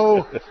like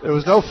there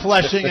was no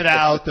fleshing it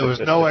out. There was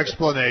no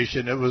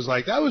explanation. It was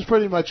like that was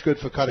pretty much good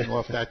for cutting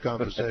off that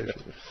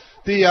conversation.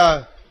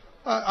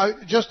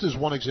 Just as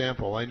one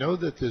example, I know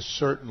that there's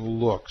certain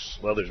looks.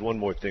 Well, there's one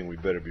more thing we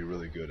better be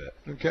really good at.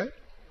 Okay.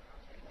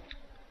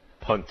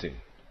 Punting.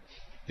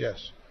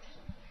 Yes.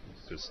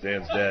 Because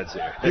Stan's dad's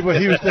here.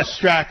 He was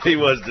distracted. He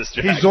was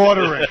distracted. He's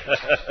ordering.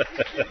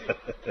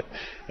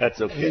 That's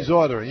okay. He's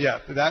ordering. Yeah,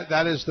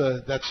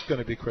 that's going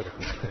to be critical.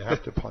 They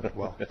have to punt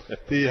well.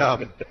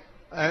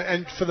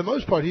 And for the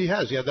most part, he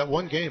had that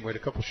one game where he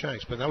had a couple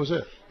shanks, but that was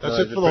it. That's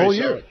it for the whole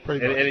year.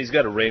 Pretty much. And he's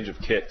got a range of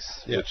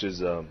kicks, which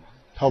is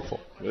helpful.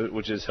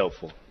 Which is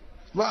helpful.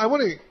 Well, I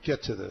want to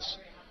get to this.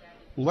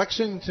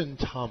 Lexington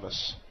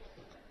Thomas.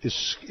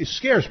 It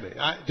scares me.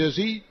 Does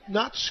he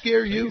not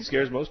scare you? He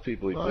scares most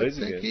people he plays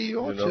against. I think he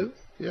ought to.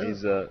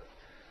 Yeah.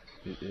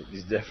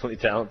 He's definitely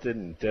talented,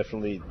 and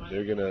definitely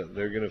they're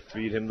gonna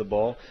feed him the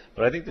ball.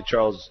 But I think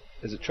Charles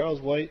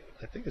White?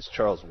 I think it's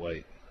Charles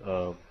White.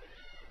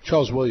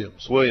 Charles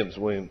Williams.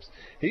 Williams.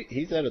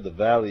 He's out of the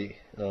Valley.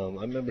 I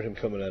remember him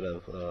coming out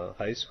of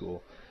high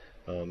school.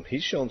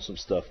 He's shown some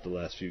stuff the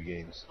last few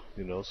games.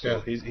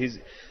 So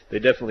they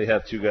definitely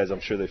have two guys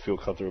I'm sure they feel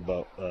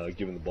comfortable about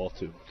giving the ball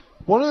to.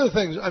 One of the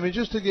things, I mean,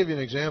 just to give you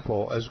an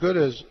example, as good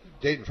as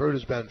Dayton Fruit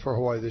has been for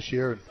Hawaii this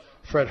year, and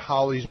Fred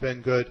Holly's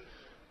been good,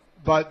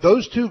 but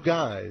those two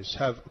guys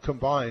have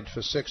combined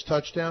for 6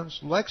 touchdowns.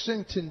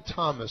 Lexington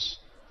Thomas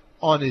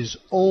on his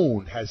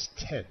own has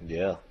 10.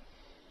 Yeah.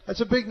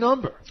 That's a big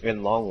number.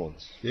 And long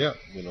ones. Yeah.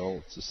 You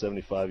know, it's a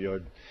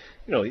 75-yard.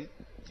 You know, you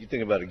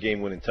think about a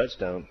game-winning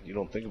touchdown, you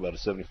don't think about a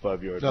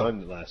 75-yard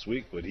run last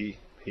week, but he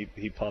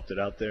popped it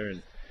out there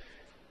and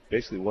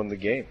basically won the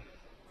game.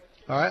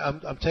 All right,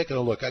 I'm taking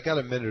a look. I got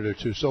a minute or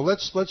two, so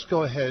let's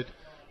go ahead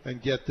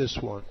and get this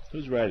one.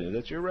 Who's writing? Is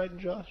that your writing,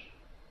 Josh?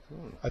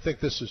 I think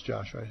this is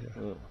Josh right here.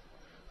 Oh.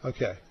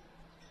 Okay.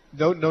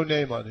 No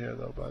name on here,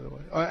 though, by the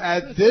way.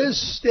 At this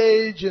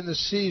stage in the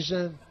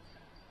season,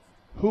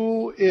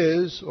 who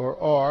is or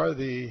are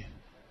the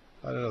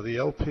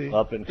LP?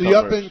 Up-and-comers. The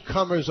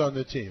up-and-comers on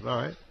the team. All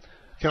right.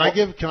 Can I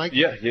give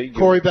Yeah,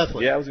 Corey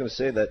Bethley? Yeah, I was going to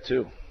say that,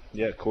 too.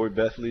 Yeah, Corey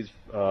Bethley's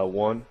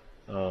one.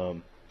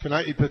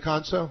 Kanai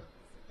Picanso?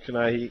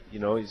 Kanai, you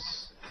know,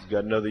 he's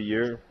got another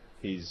year.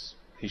 He's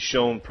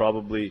shown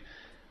probably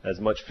as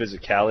much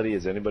physicality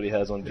as anybody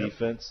has on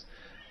defense.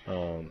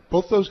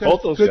 Both those guys,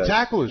 good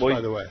tacklers,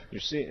 by the way.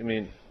 You're seeing, I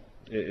mean,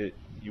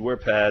 you wear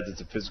pads.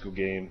 It's a physical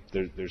game.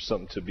 There's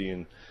something to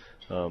being,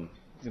 you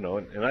know,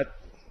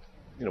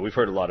 and we've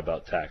heard a lot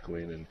about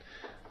tackling, and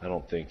I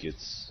don't think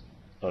it's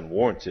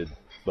unwarranted,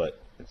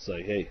 but it's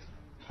like, hey,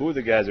 who are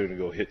the guys that are going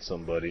to go hit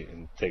somebody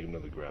and take them to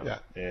the ground? Yeah.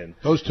 And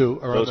those two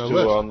are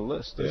on the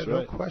list. That's right.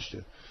 No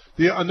question.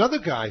 Another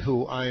guy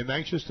who I am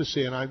anxious to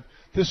see, and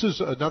this is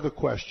another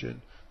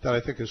question that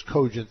I think is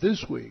cogent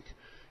this week,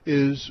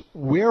 is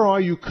where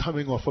are you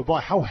coming off a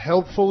bye? How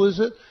helpful is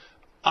it?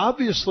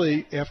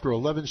 Obviously, after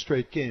 11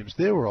 straight games,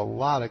 there were a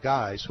lot of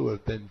guys who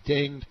have been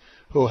dinged,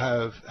 who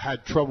have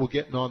had trouble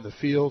getting on the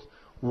field.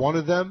 One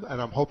of them, and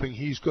I'm hoping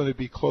he's going to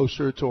be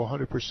closer to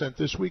 100%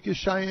 this week, is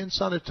Cheyenne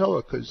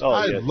Sanatoa, because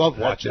I love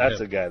watching him.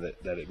 That's a guy that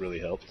it really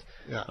helped.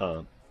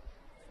 Yeah.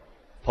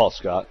 Paul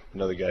Scott,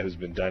 another guy who's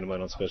been dynamite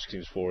on special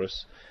teams for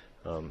us,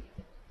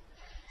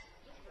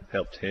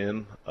 helped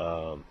him.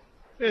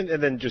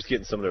 And then just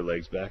getting some of their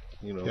legs back,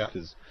 you know,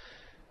 because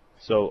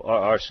so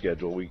our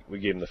schedule, we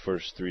gave them the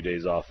first 3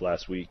 days off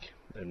last week,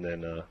 and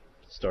then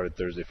started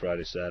Thursday,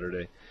 Friday,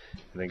 Saturday,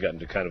 and then got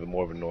into kind of a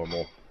more of a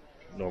normal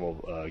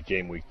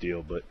game week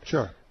deal. But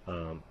sure,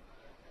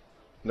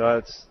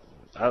 no,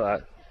 I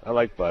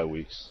like bye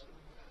weeks.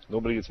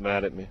 Nobody gets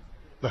mad at me.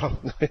 No,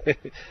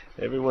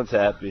 everyone's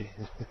happy.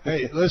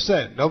 Hey,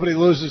 listen, nobody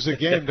loses a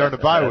game during a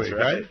bye week,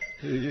 right?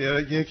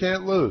 You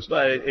can't lose.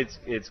 But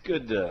it's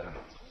good to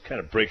kind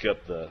of break up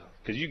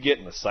because you get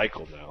in a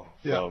cycle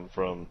now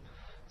from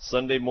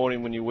Sunday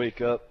morning when you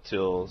wake up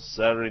till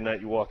Saturday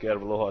night you walk out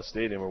of Aloha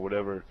Stadium or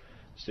whatever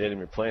stadium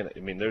you're playing at. I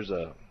mean,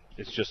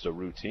 it's just a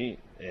routine,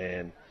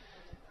 and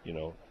you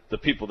know the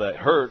people that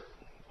hurt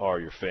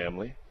are your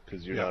family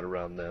because you're not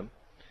around them,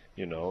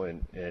 you know,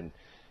 and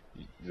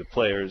the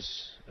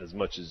players, as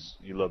much as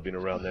you love being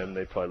around them,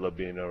 they probably love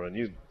being around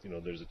you. You know,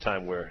 there's a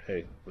time where,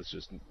 hey, let's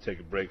just take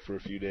a break for a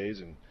few days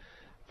and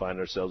find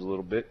ourselves a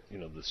little bit. You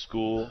know, the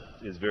school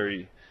is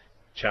very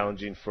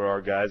challenging for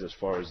our guys as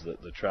far as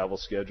the travel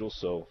schedule,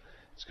 so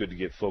it's good to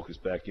get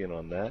focused back in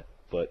on that.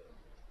 But,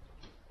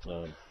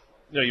 you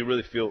know, you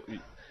really feel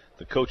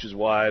the coaches'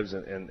 wives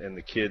and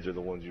the kids are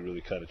the ones you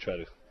really kind of try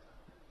to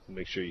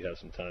make sure you have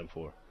some time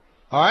for.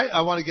 All right,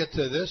 I want to get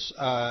to this.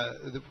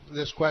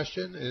 This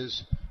question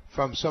is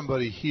from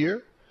somebody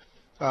here.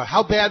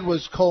 How bad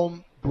was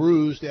Colm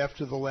bruised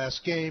after the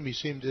last game? He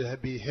seemed to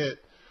be hit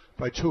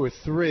by 2 or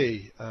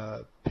 3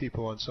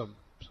 people on some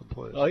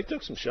plays. Oh, he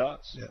took some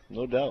shots,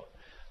 no doubt.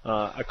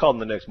 I called him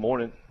the next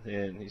morning,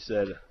 and he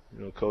said,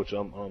 you know, Coach,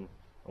 I'm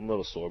a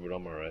little sore, but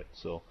I'm all right.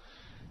 So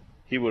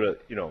he would have,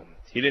 you know,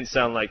 he didn't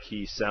sound like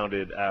he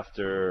sounded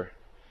after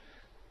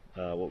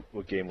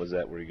what game was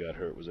that where he got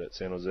hurt? Was that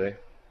San Jose? Yep.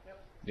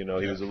 You know,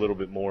 he was a little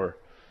bit more,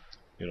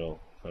 you know,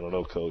 I don't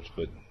know, Coach,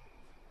 but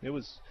it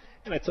was.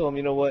 And I told him,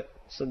 you know what?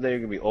 Someday you're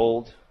gonna be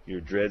old.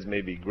 Your dreads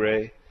may be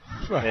gray,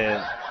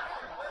 and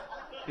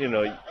you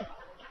know,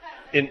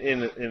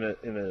 in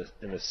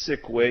a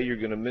sick way, you're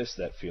gonna miss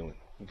that feeling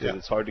because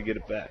it's hard to get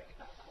it back.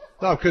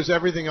 No, because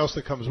everything else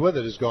that comes with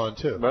it is gone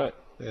too. Right.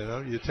 You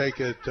know, you take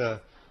it.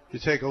 You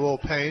take a little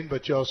pain,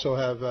 but you also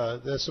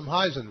have there's some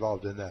highs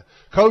involved in that.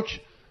 Coach,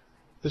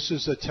 this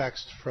is a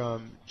text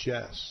from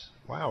Jess.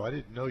 Wow, I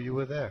didn't know you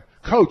were there.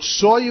 Coach,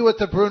 saw you at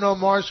the Bruno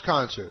Mars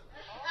concert.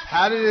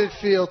 How did it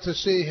feel to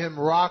see him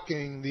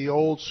rocking the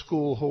old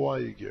school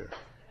Hawaii gear?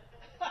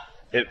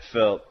 It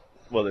felt,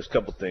 well, there's a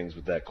couple things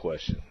with that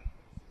question.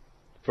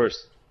 First,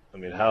 I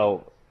mean,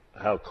 how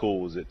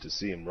cool was it to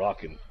see him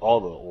rocking all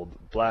the old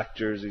black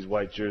jerseys,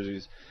 white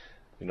jerseys?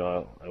 You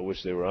know, I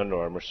wish they were Under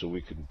Armour so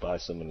we could buy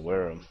some and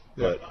wear them.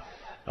 Yeah.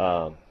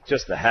 But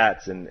just the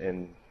hats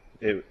and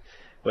it.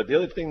 But the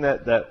other thing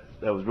that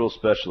was real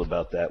special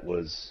about that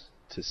was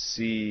to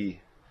see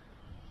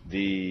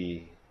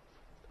the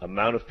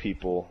amount of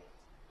people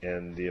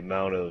and the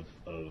amount of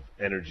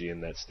energy in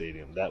that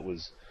stadium. That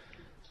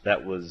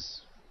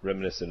was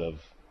reminiscent of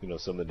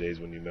some of the days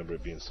when you remember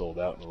it being sold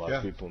out and a lot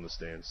of people in the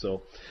stands.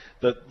 So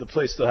the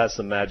place still has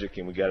some magic,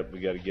 and we got to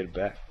get it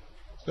back.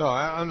 No,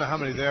 I don't know how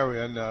many there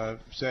were in,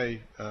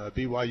 say,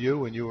 BYU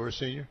when you were a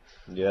senior.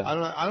 Yeah.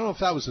 I don't know if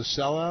that was a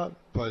sellout,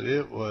 but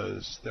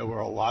there were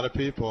a lot of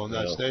people in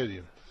that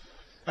stadium.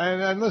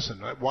 And listen,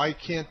 why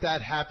can't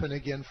that happen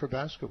again for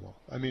basketball?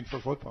 I mean, for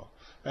football.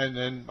 And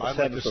then I'd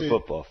like to see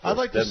football. I'd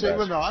like to see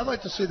I'd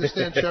like to see the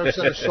Stan Sheriff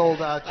Center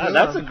sold out too.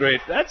 That's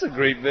a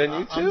great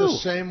venue too. I'm the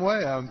same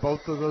way on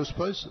both of those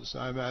places.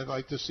 I'd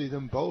like to see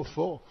them both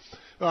full.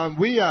 Do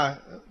we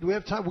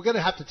have time? We're going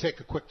to have to take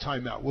a quick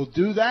timeout. We'll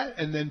do that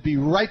and then be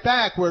right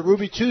back. We're at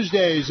Ruby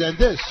Tuesdays, and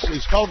this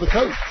is Call the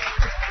Coach.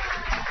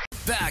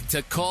 Back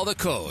to Call the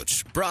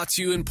Coach, brought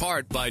to you in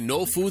part by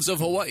No Foods of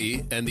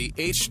Hawaii and the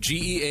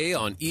HGEA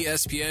on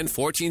ESPN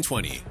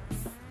 1420.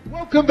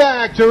 Welcome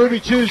back to Ruby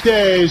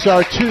Tuesdays,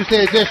 our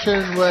Tuesday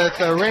edition with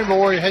Rainbow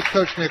Warrior head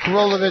coach Nick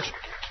Rolovich.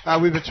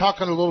 We've been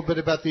talking a little bit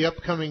about the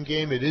upcoming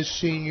game. It is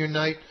senior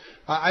night.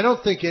 I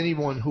don't think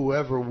anyone who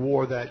ever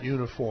wore that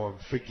uniform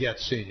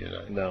forgets senior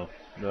night. No,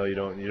 you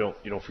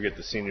don't forget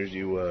the seniors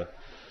you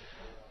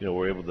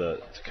were able to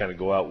kind of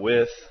go out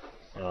with.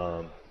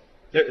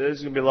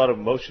 There's going to be a lot of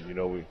emotion,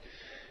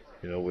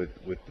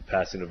 with the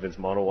passing of Vince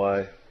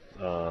Monowai.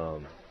 We're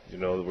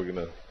going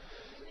to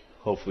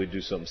hopefully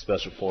do something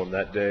special for him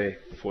that day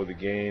before the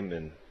game,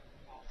 and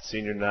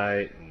senior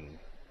night, and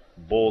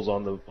bowls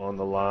on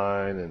the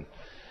line, and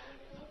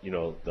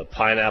the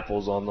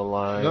pineapples on the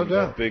line. No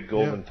doubt. Big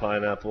golden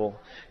pineapple.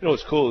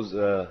 What's cool is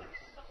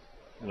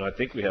I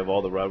think we have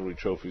all the rivalry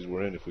trophies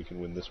we're in if we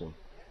can win this one,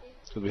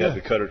 because we have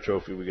the Cutter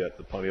Trophy, we got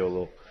the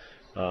Paniolo,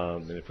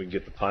 and if we can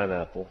get the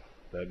pineapple.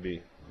 That'd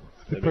be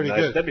pretty nice.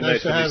 good. That'd be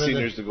nice for the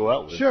seniors to go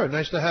out with. Sure,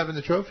 nice to have in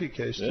the trophy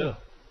case too.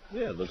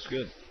 Yeah, it looks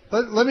good.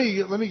 Let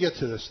me get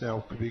to this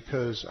now,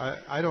 because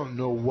I don't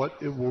know what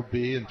it will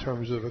be in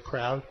terms of a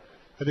crowd.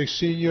 I think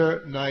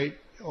senior night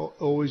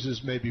always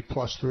is maybe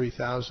plus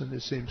 3,000,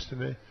 it seems to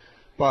me.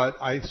 But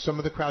some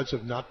of the crowds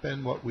have not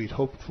been what we'd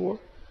hoped for.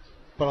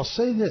 But I'll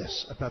say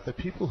this about the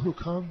people who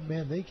come,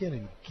 man, they get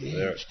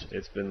engaged.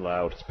 It's been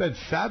loud. It's been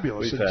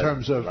fabulous in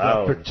terms of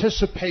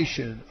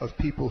participation of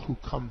people who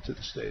come to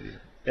the stadium.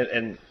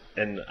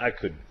 And I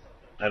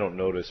don't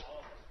notice,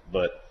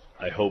 but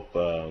I hope,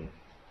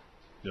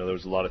 there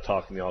was a lot of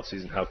talk in the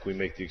offseason, how can we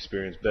make the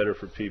experience better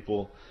for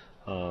people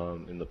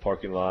in the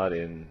parking lot,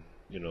 in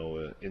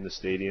the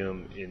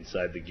stadium,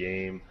 inside the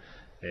game,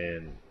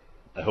 and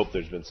I hope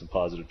there's been some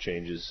positive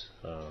changes,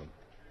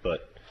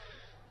 but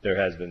there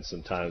has been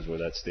some times where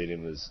that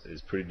stadium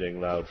is pretty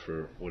dang loud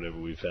for whatever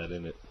we've had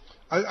in it.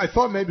 I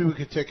thought maybe we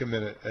could take a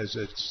minute, as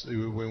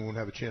we won't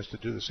have a chance to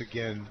do this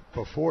again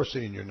before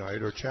senior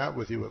night or chat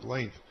with you at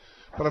length.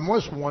 But I'm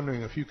just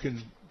wondering if you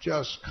can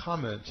just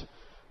comment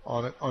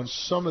on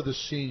some of the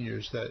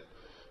seniors that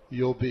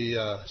you'll be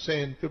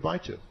saying goodbye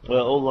to.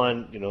 Well,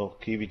 O-line,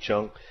 Kiwi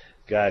Chunk,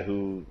 guy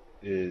who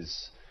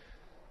is,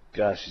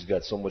 he's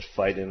got so much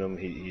fight in him.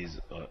 He's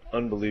an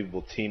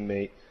unbelievable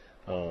teammate.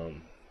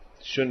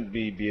 Shouldn't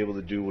be able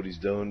to do what he's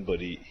done, but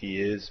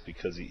he is,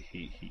 because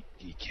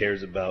he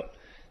cares about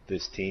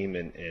this team,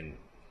 and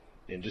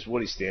just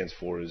what he stands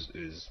for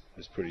is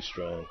pretty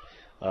strong.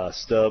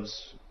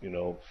 Stubbs,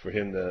 for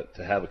him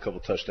to have a couple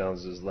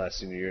touchdowns his last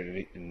senior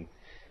year, and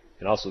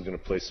also going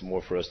to play some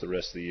more for us the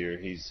rest of the year.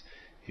 He's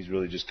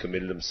really just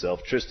committed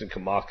himself. Tristan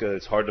Kamaka,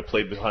 it's hard to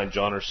play behind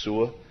John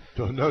Ursua.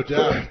 No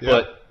doubt.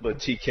 Yeah. But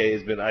TK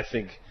has been, I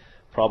think,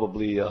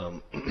 probably a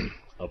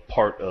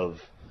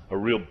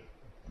real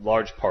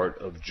large part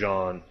of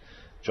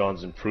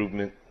John's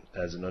improvement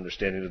as an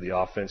understanding of the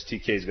offense.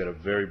 TK's got a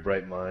very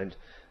bright mind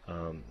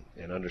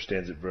and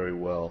understands it very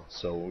well,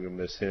 so we're going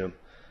to miss him.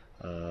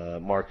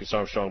 Marcus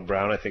Armstrong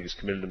Brown, I think, has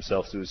committed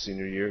himself to his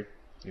senior year,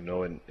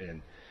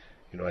 and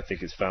I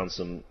think has found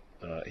some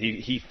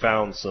he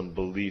found some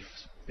belief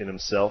in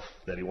himself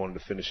that he wanted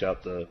to finish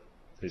out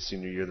his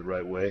senior year the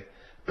right way.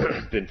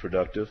 Been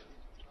productive.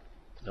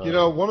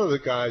 One of the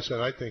guys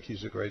that I think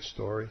he's a great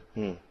story,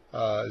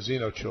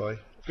 Zeno Choi.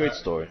 Great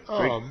story.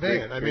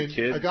 Great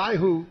kid. A guy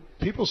who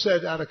people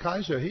said out of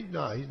Kaiser, he's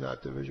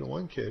not Division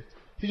I kid.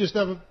 He just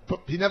never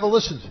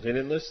listened. They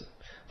didn't listen.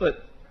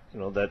 But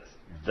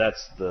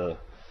that's the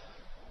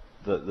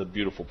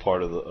beautiful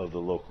part of the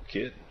local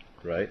kid,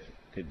 right?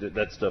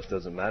 That stuff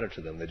doesn't matter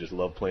to them. They just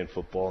love playing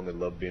football, and they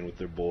love being with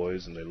their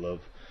boys, and they love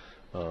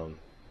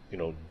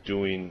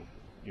doing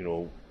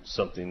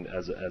something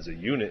as a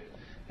unit,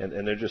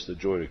 and they're just a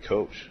joy to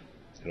coach.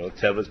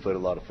 Teva's played a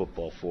lot of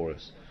football for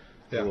us.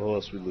 Yeah. Who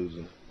else are we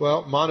losing?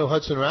 Well, Manu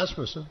Hudson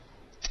Rasmussen.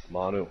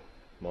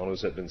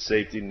 Manu's been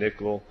safety,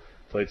 nickel,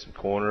 played some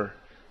corner.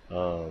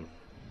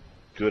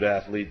 Good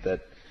athlete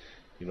that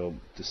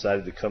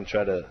decided to come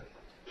try to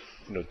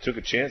took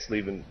a chance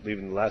leaving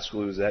the last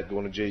school he was at,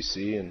 going to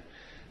JC, and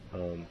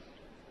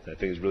I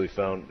think has really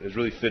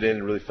fit in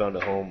and really found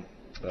a home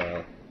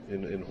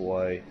in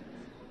Hawaii.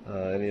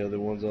 Any other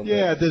ones on there?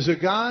 Yeah, there's a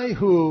guy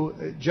who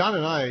John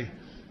and I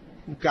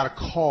got a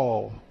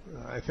call.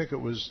 I think it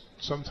was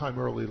sometime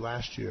early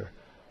last year,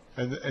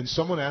 and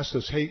someone asked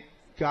us, "Hey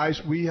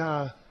guys, we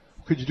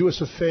could you do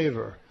us a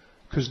favor?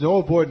 Because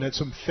Noah Borden had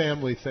some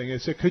family thing. He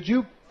said, could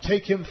you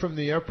take him from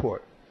the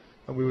airport?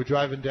 And we were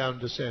driving down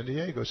to San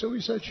Diego. So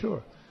we said,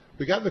 sure.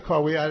 We got in the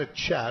car. We had a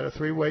chat, a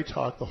three-way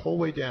talk the whole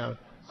way down.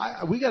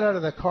 We got out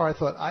of that car. I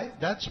thought,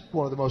 that's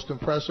one of the most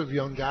impressive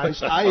young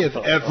guys I have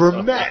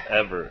ever met.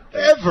 Ever.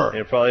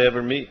 And probably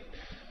ever meet.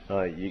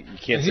 You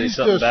can't say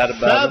something bad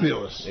about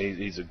him.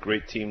 He's a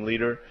great team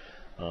leader.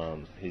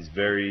 He's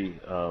very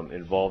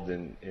involved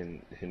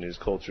in his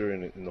culture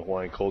and in the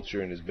Hawaiian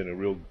culture, and has been a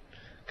real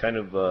kind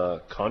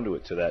of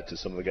conduit to that, to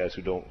some of the guys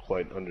who don't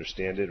quite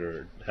understand it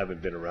or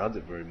haven't been around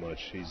it very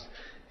much.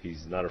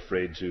 He's not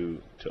afraid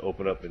to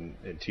open up and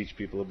teach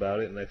people about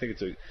it, and I think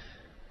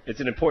it's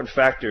an important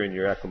factor in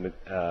your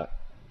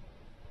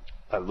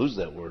I lose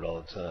that word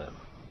all the time.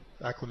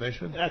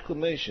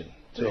 Acclimation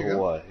to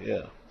Hawaii,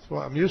 yeah.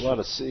 Well, I'm used a lot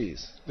of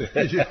C's.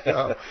 There you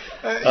go.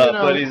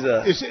 But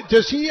he's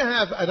does he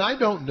have, and I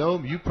don't know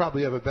him, you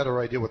probably have a better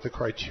idea what the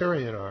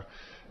criterion are.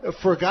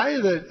 For a guy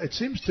that, it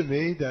seems to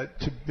me that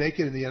to make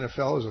it in the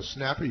NFL as a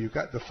snapper,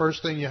 the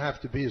first thing you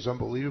have to be is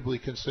unbelievably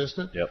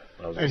consistent. Yep.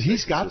 And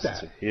he's got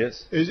that. He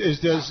is.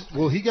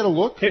 Will he get a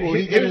look? Will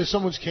he get into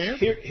someone's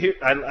camp?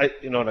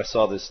 I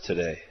saw this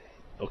today.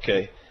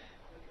 Okay.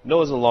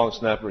 Noah's a long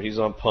snapper. He's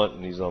on punt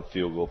and he's on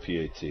field goal,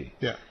 PAT.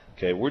 Yeah.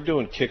 Okay, we're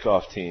doing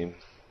kickoff team,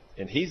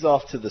 and he's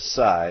off to the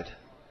side.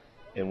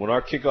 And when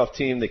our kickoff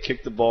team, they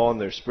kick the ball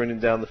and they're sprinting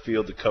down the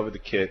field to cover the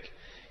kick,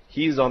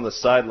 he's on the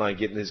sideline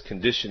getting his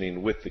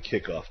conditioning with the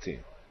kickoff team.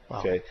 Wow.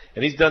 Okay,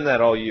 and he's done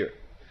that all year.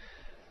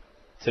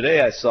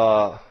 Today I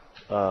saw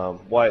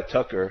Wyatt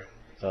Tucker,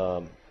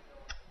 kind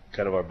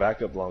of our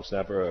backup long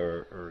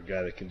snapper or a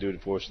guy that can do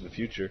it for us in the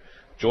future,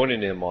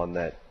 joining him on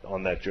that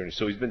journey.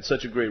 So he's been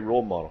such a great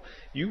role model.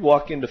 You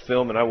walk into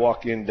film, and I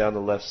walk in down the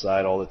left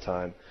side all the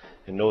time,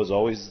 and Noah's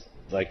always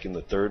like in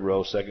the third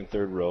row,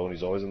 third row, and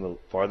he's always in the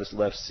farthest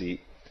left seat.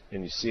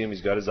 And you see him,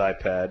 he's got his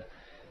iPad,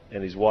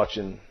 and he's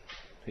watching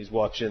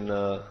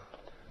NFL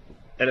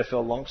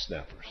long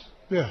snappers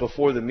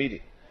before the meeting.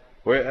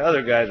 Where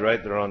other guys,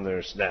 right, they're on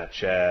their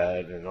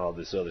Snapchat and all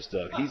this other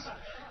stuff.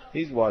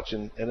 He's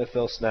watching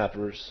NFL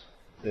snappers.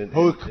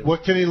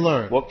 What can he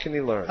learn? What can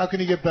he learn? How can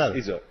he get better?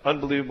 He's an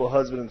unbelievable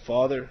husband and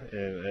father,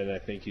 and I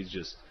think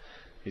he's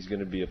going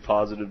to be a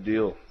positive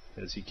deal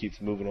as he keeps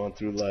moving on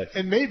through life.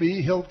 And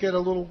maybe he'll get a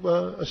little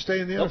a stay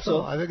in the NFL.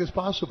 So. I think it's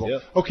possible. Yeah.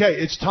 Okay,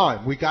 it's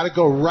time. We got to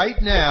go right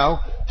now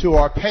to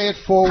our pay it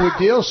forward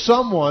deal.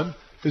 Someone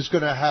is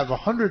going to have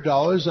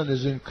 $100 and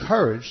is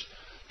encouraged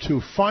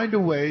to find a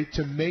way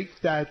to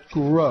make that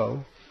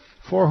grow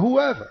for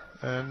whoever.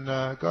 And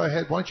go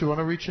ahead. Why don't you want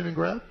to reach in and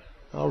grab?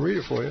 I'll read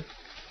it for you.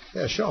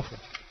 Yeah, shuffle.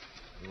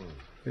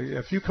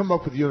 If you come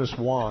up with Eunice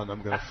Wan,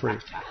 I'm going to freak.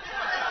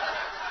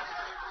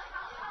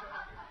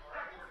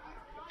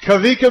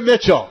 Kavika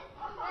Mitchell.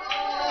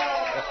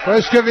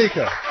 Where's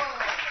Kavika?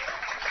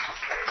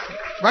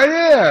 Right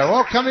here.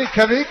 Well,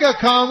 Kavika,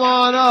 come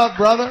on up,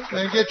 brother,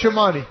 and get your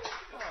money.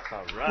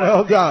 All right.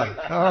 Well done.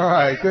 All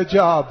right. Good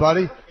job,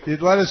 buddy.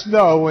 You'd let us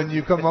know when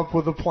you come up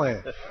with a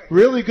plan.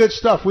 Really good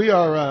stuff. We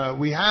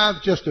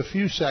have just a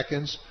few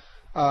seconds.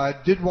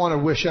 Did want to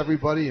wish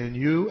everybody and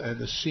you and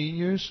the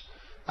seniors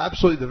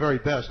absolutely the very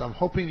best. I'm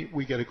hoping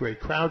we get a great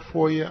crowd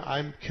for you.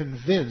 I'm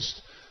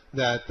convinced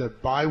that the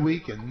bye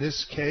week in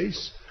this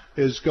case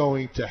is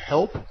going to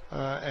help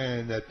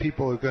and that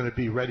people are going to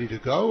be ready to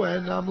go,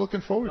 and I'm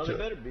looking forward to it.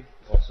 They better be.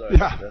 Oh, sorry.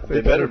 Yeah,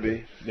 they better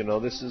be. You know,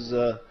 this is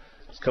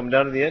it's coming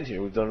down to the end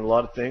here. We've done a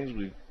lot of things.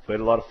 We've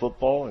played a lot of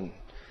football, and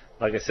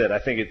like I said, I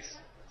think it's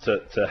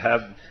to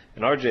have –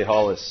 and R.J.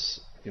 Hollis,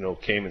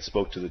 came and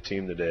spoke to the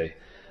team today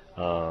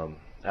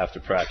after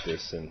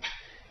practice, and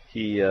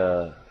he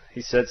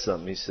said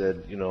something. He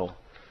said,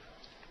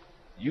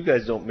 you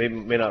guys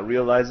may not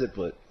realize it,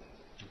 but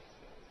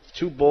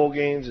 2 bowl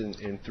games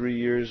in 3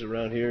 years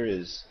around here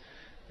is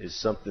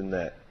something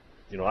that,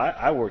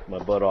 I worked my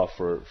butt off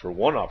for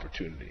one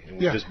opportunity, and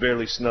we just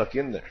barely snuck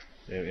in there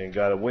and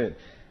got a win.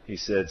 He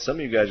said, some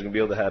of you guys are going to be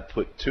able to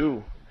put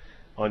 2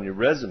 on your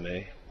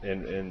resume,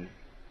 and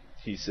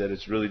he said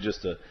it's really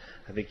just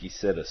I think he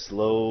said a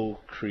slow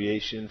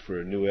creation for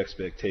a new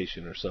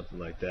expectation or something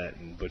like that.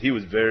 But he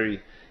was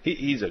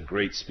he's a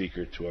great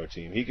speaker to our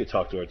team. He could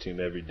talk to our team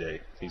every day.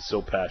 He's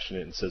so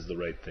passionate and says the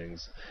right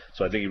things.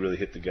 So I think he really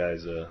hit the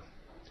guys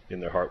in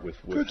their heart with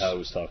how he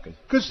was talking.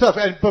 Good stuff.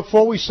 And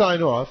before we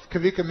sign off,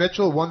 Kavika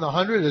Mitchell won the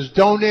 100, has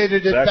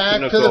donated it back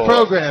to the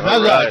program.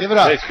 How's that? Give it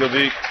up. Thanks,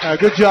 Kavik.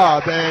 Good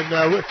job.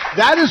 And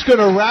that is going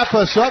to wrap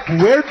us up.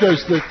 Where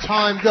does the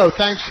time go?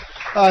 Thanks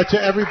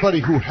to everybody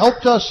who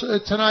helped us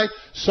tonight.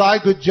 Cy,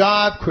 good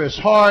job. Chris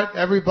Hart,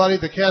 everybody,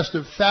 the cast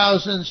of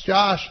Thousands,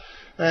 Josh,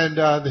 and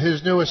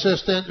his new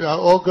assistant.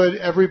 All good,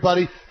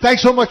 everybody.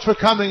 Thanks so much for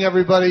coming,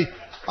 everybody.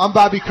 I'm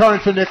Bobby Curran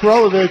for Nick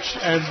Rolovich,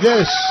 and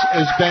this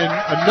has been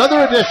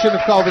another edition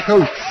of Call the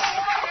Coach.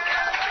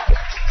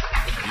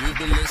 You've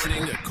been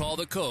listening to Call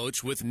the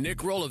Coach with Nick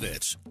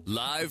Rolovich,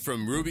 live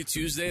from Ruby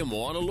Tuesday in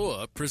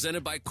Moanalua,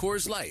 presented by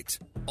Coors Light.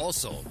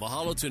 Also,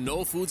 mahalo to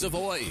No Foods of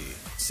Hawaii.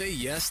 Say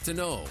yes to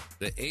no,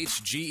 the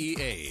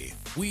HGEA.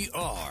 We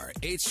are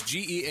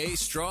HGEA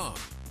Strong.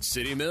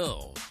 City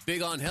Mill,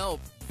 big on help,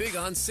 big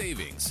on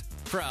savings.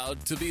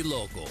 Proud to be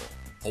local.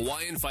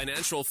 Hawaiian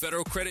Financial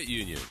Federal Credit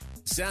Union.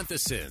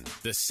 Xanthicin,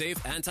 the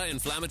safe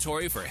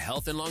anti-inflammatory for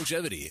health and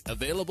longevity,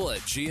 available at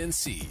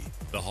GNC.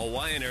 The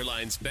Hawaiian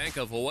Airlines Bank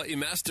of Hawaii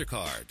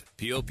MasterCard.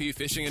 POP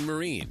Fishing and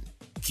Marine.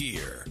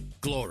 Gear,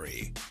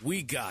 glory,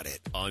 we got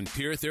it on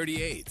Pier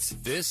 38.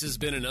 This has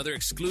been another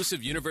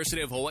exclusive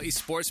University of Hawaii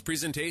sports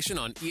presentation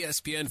on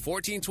ESPN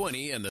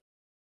 1420 and the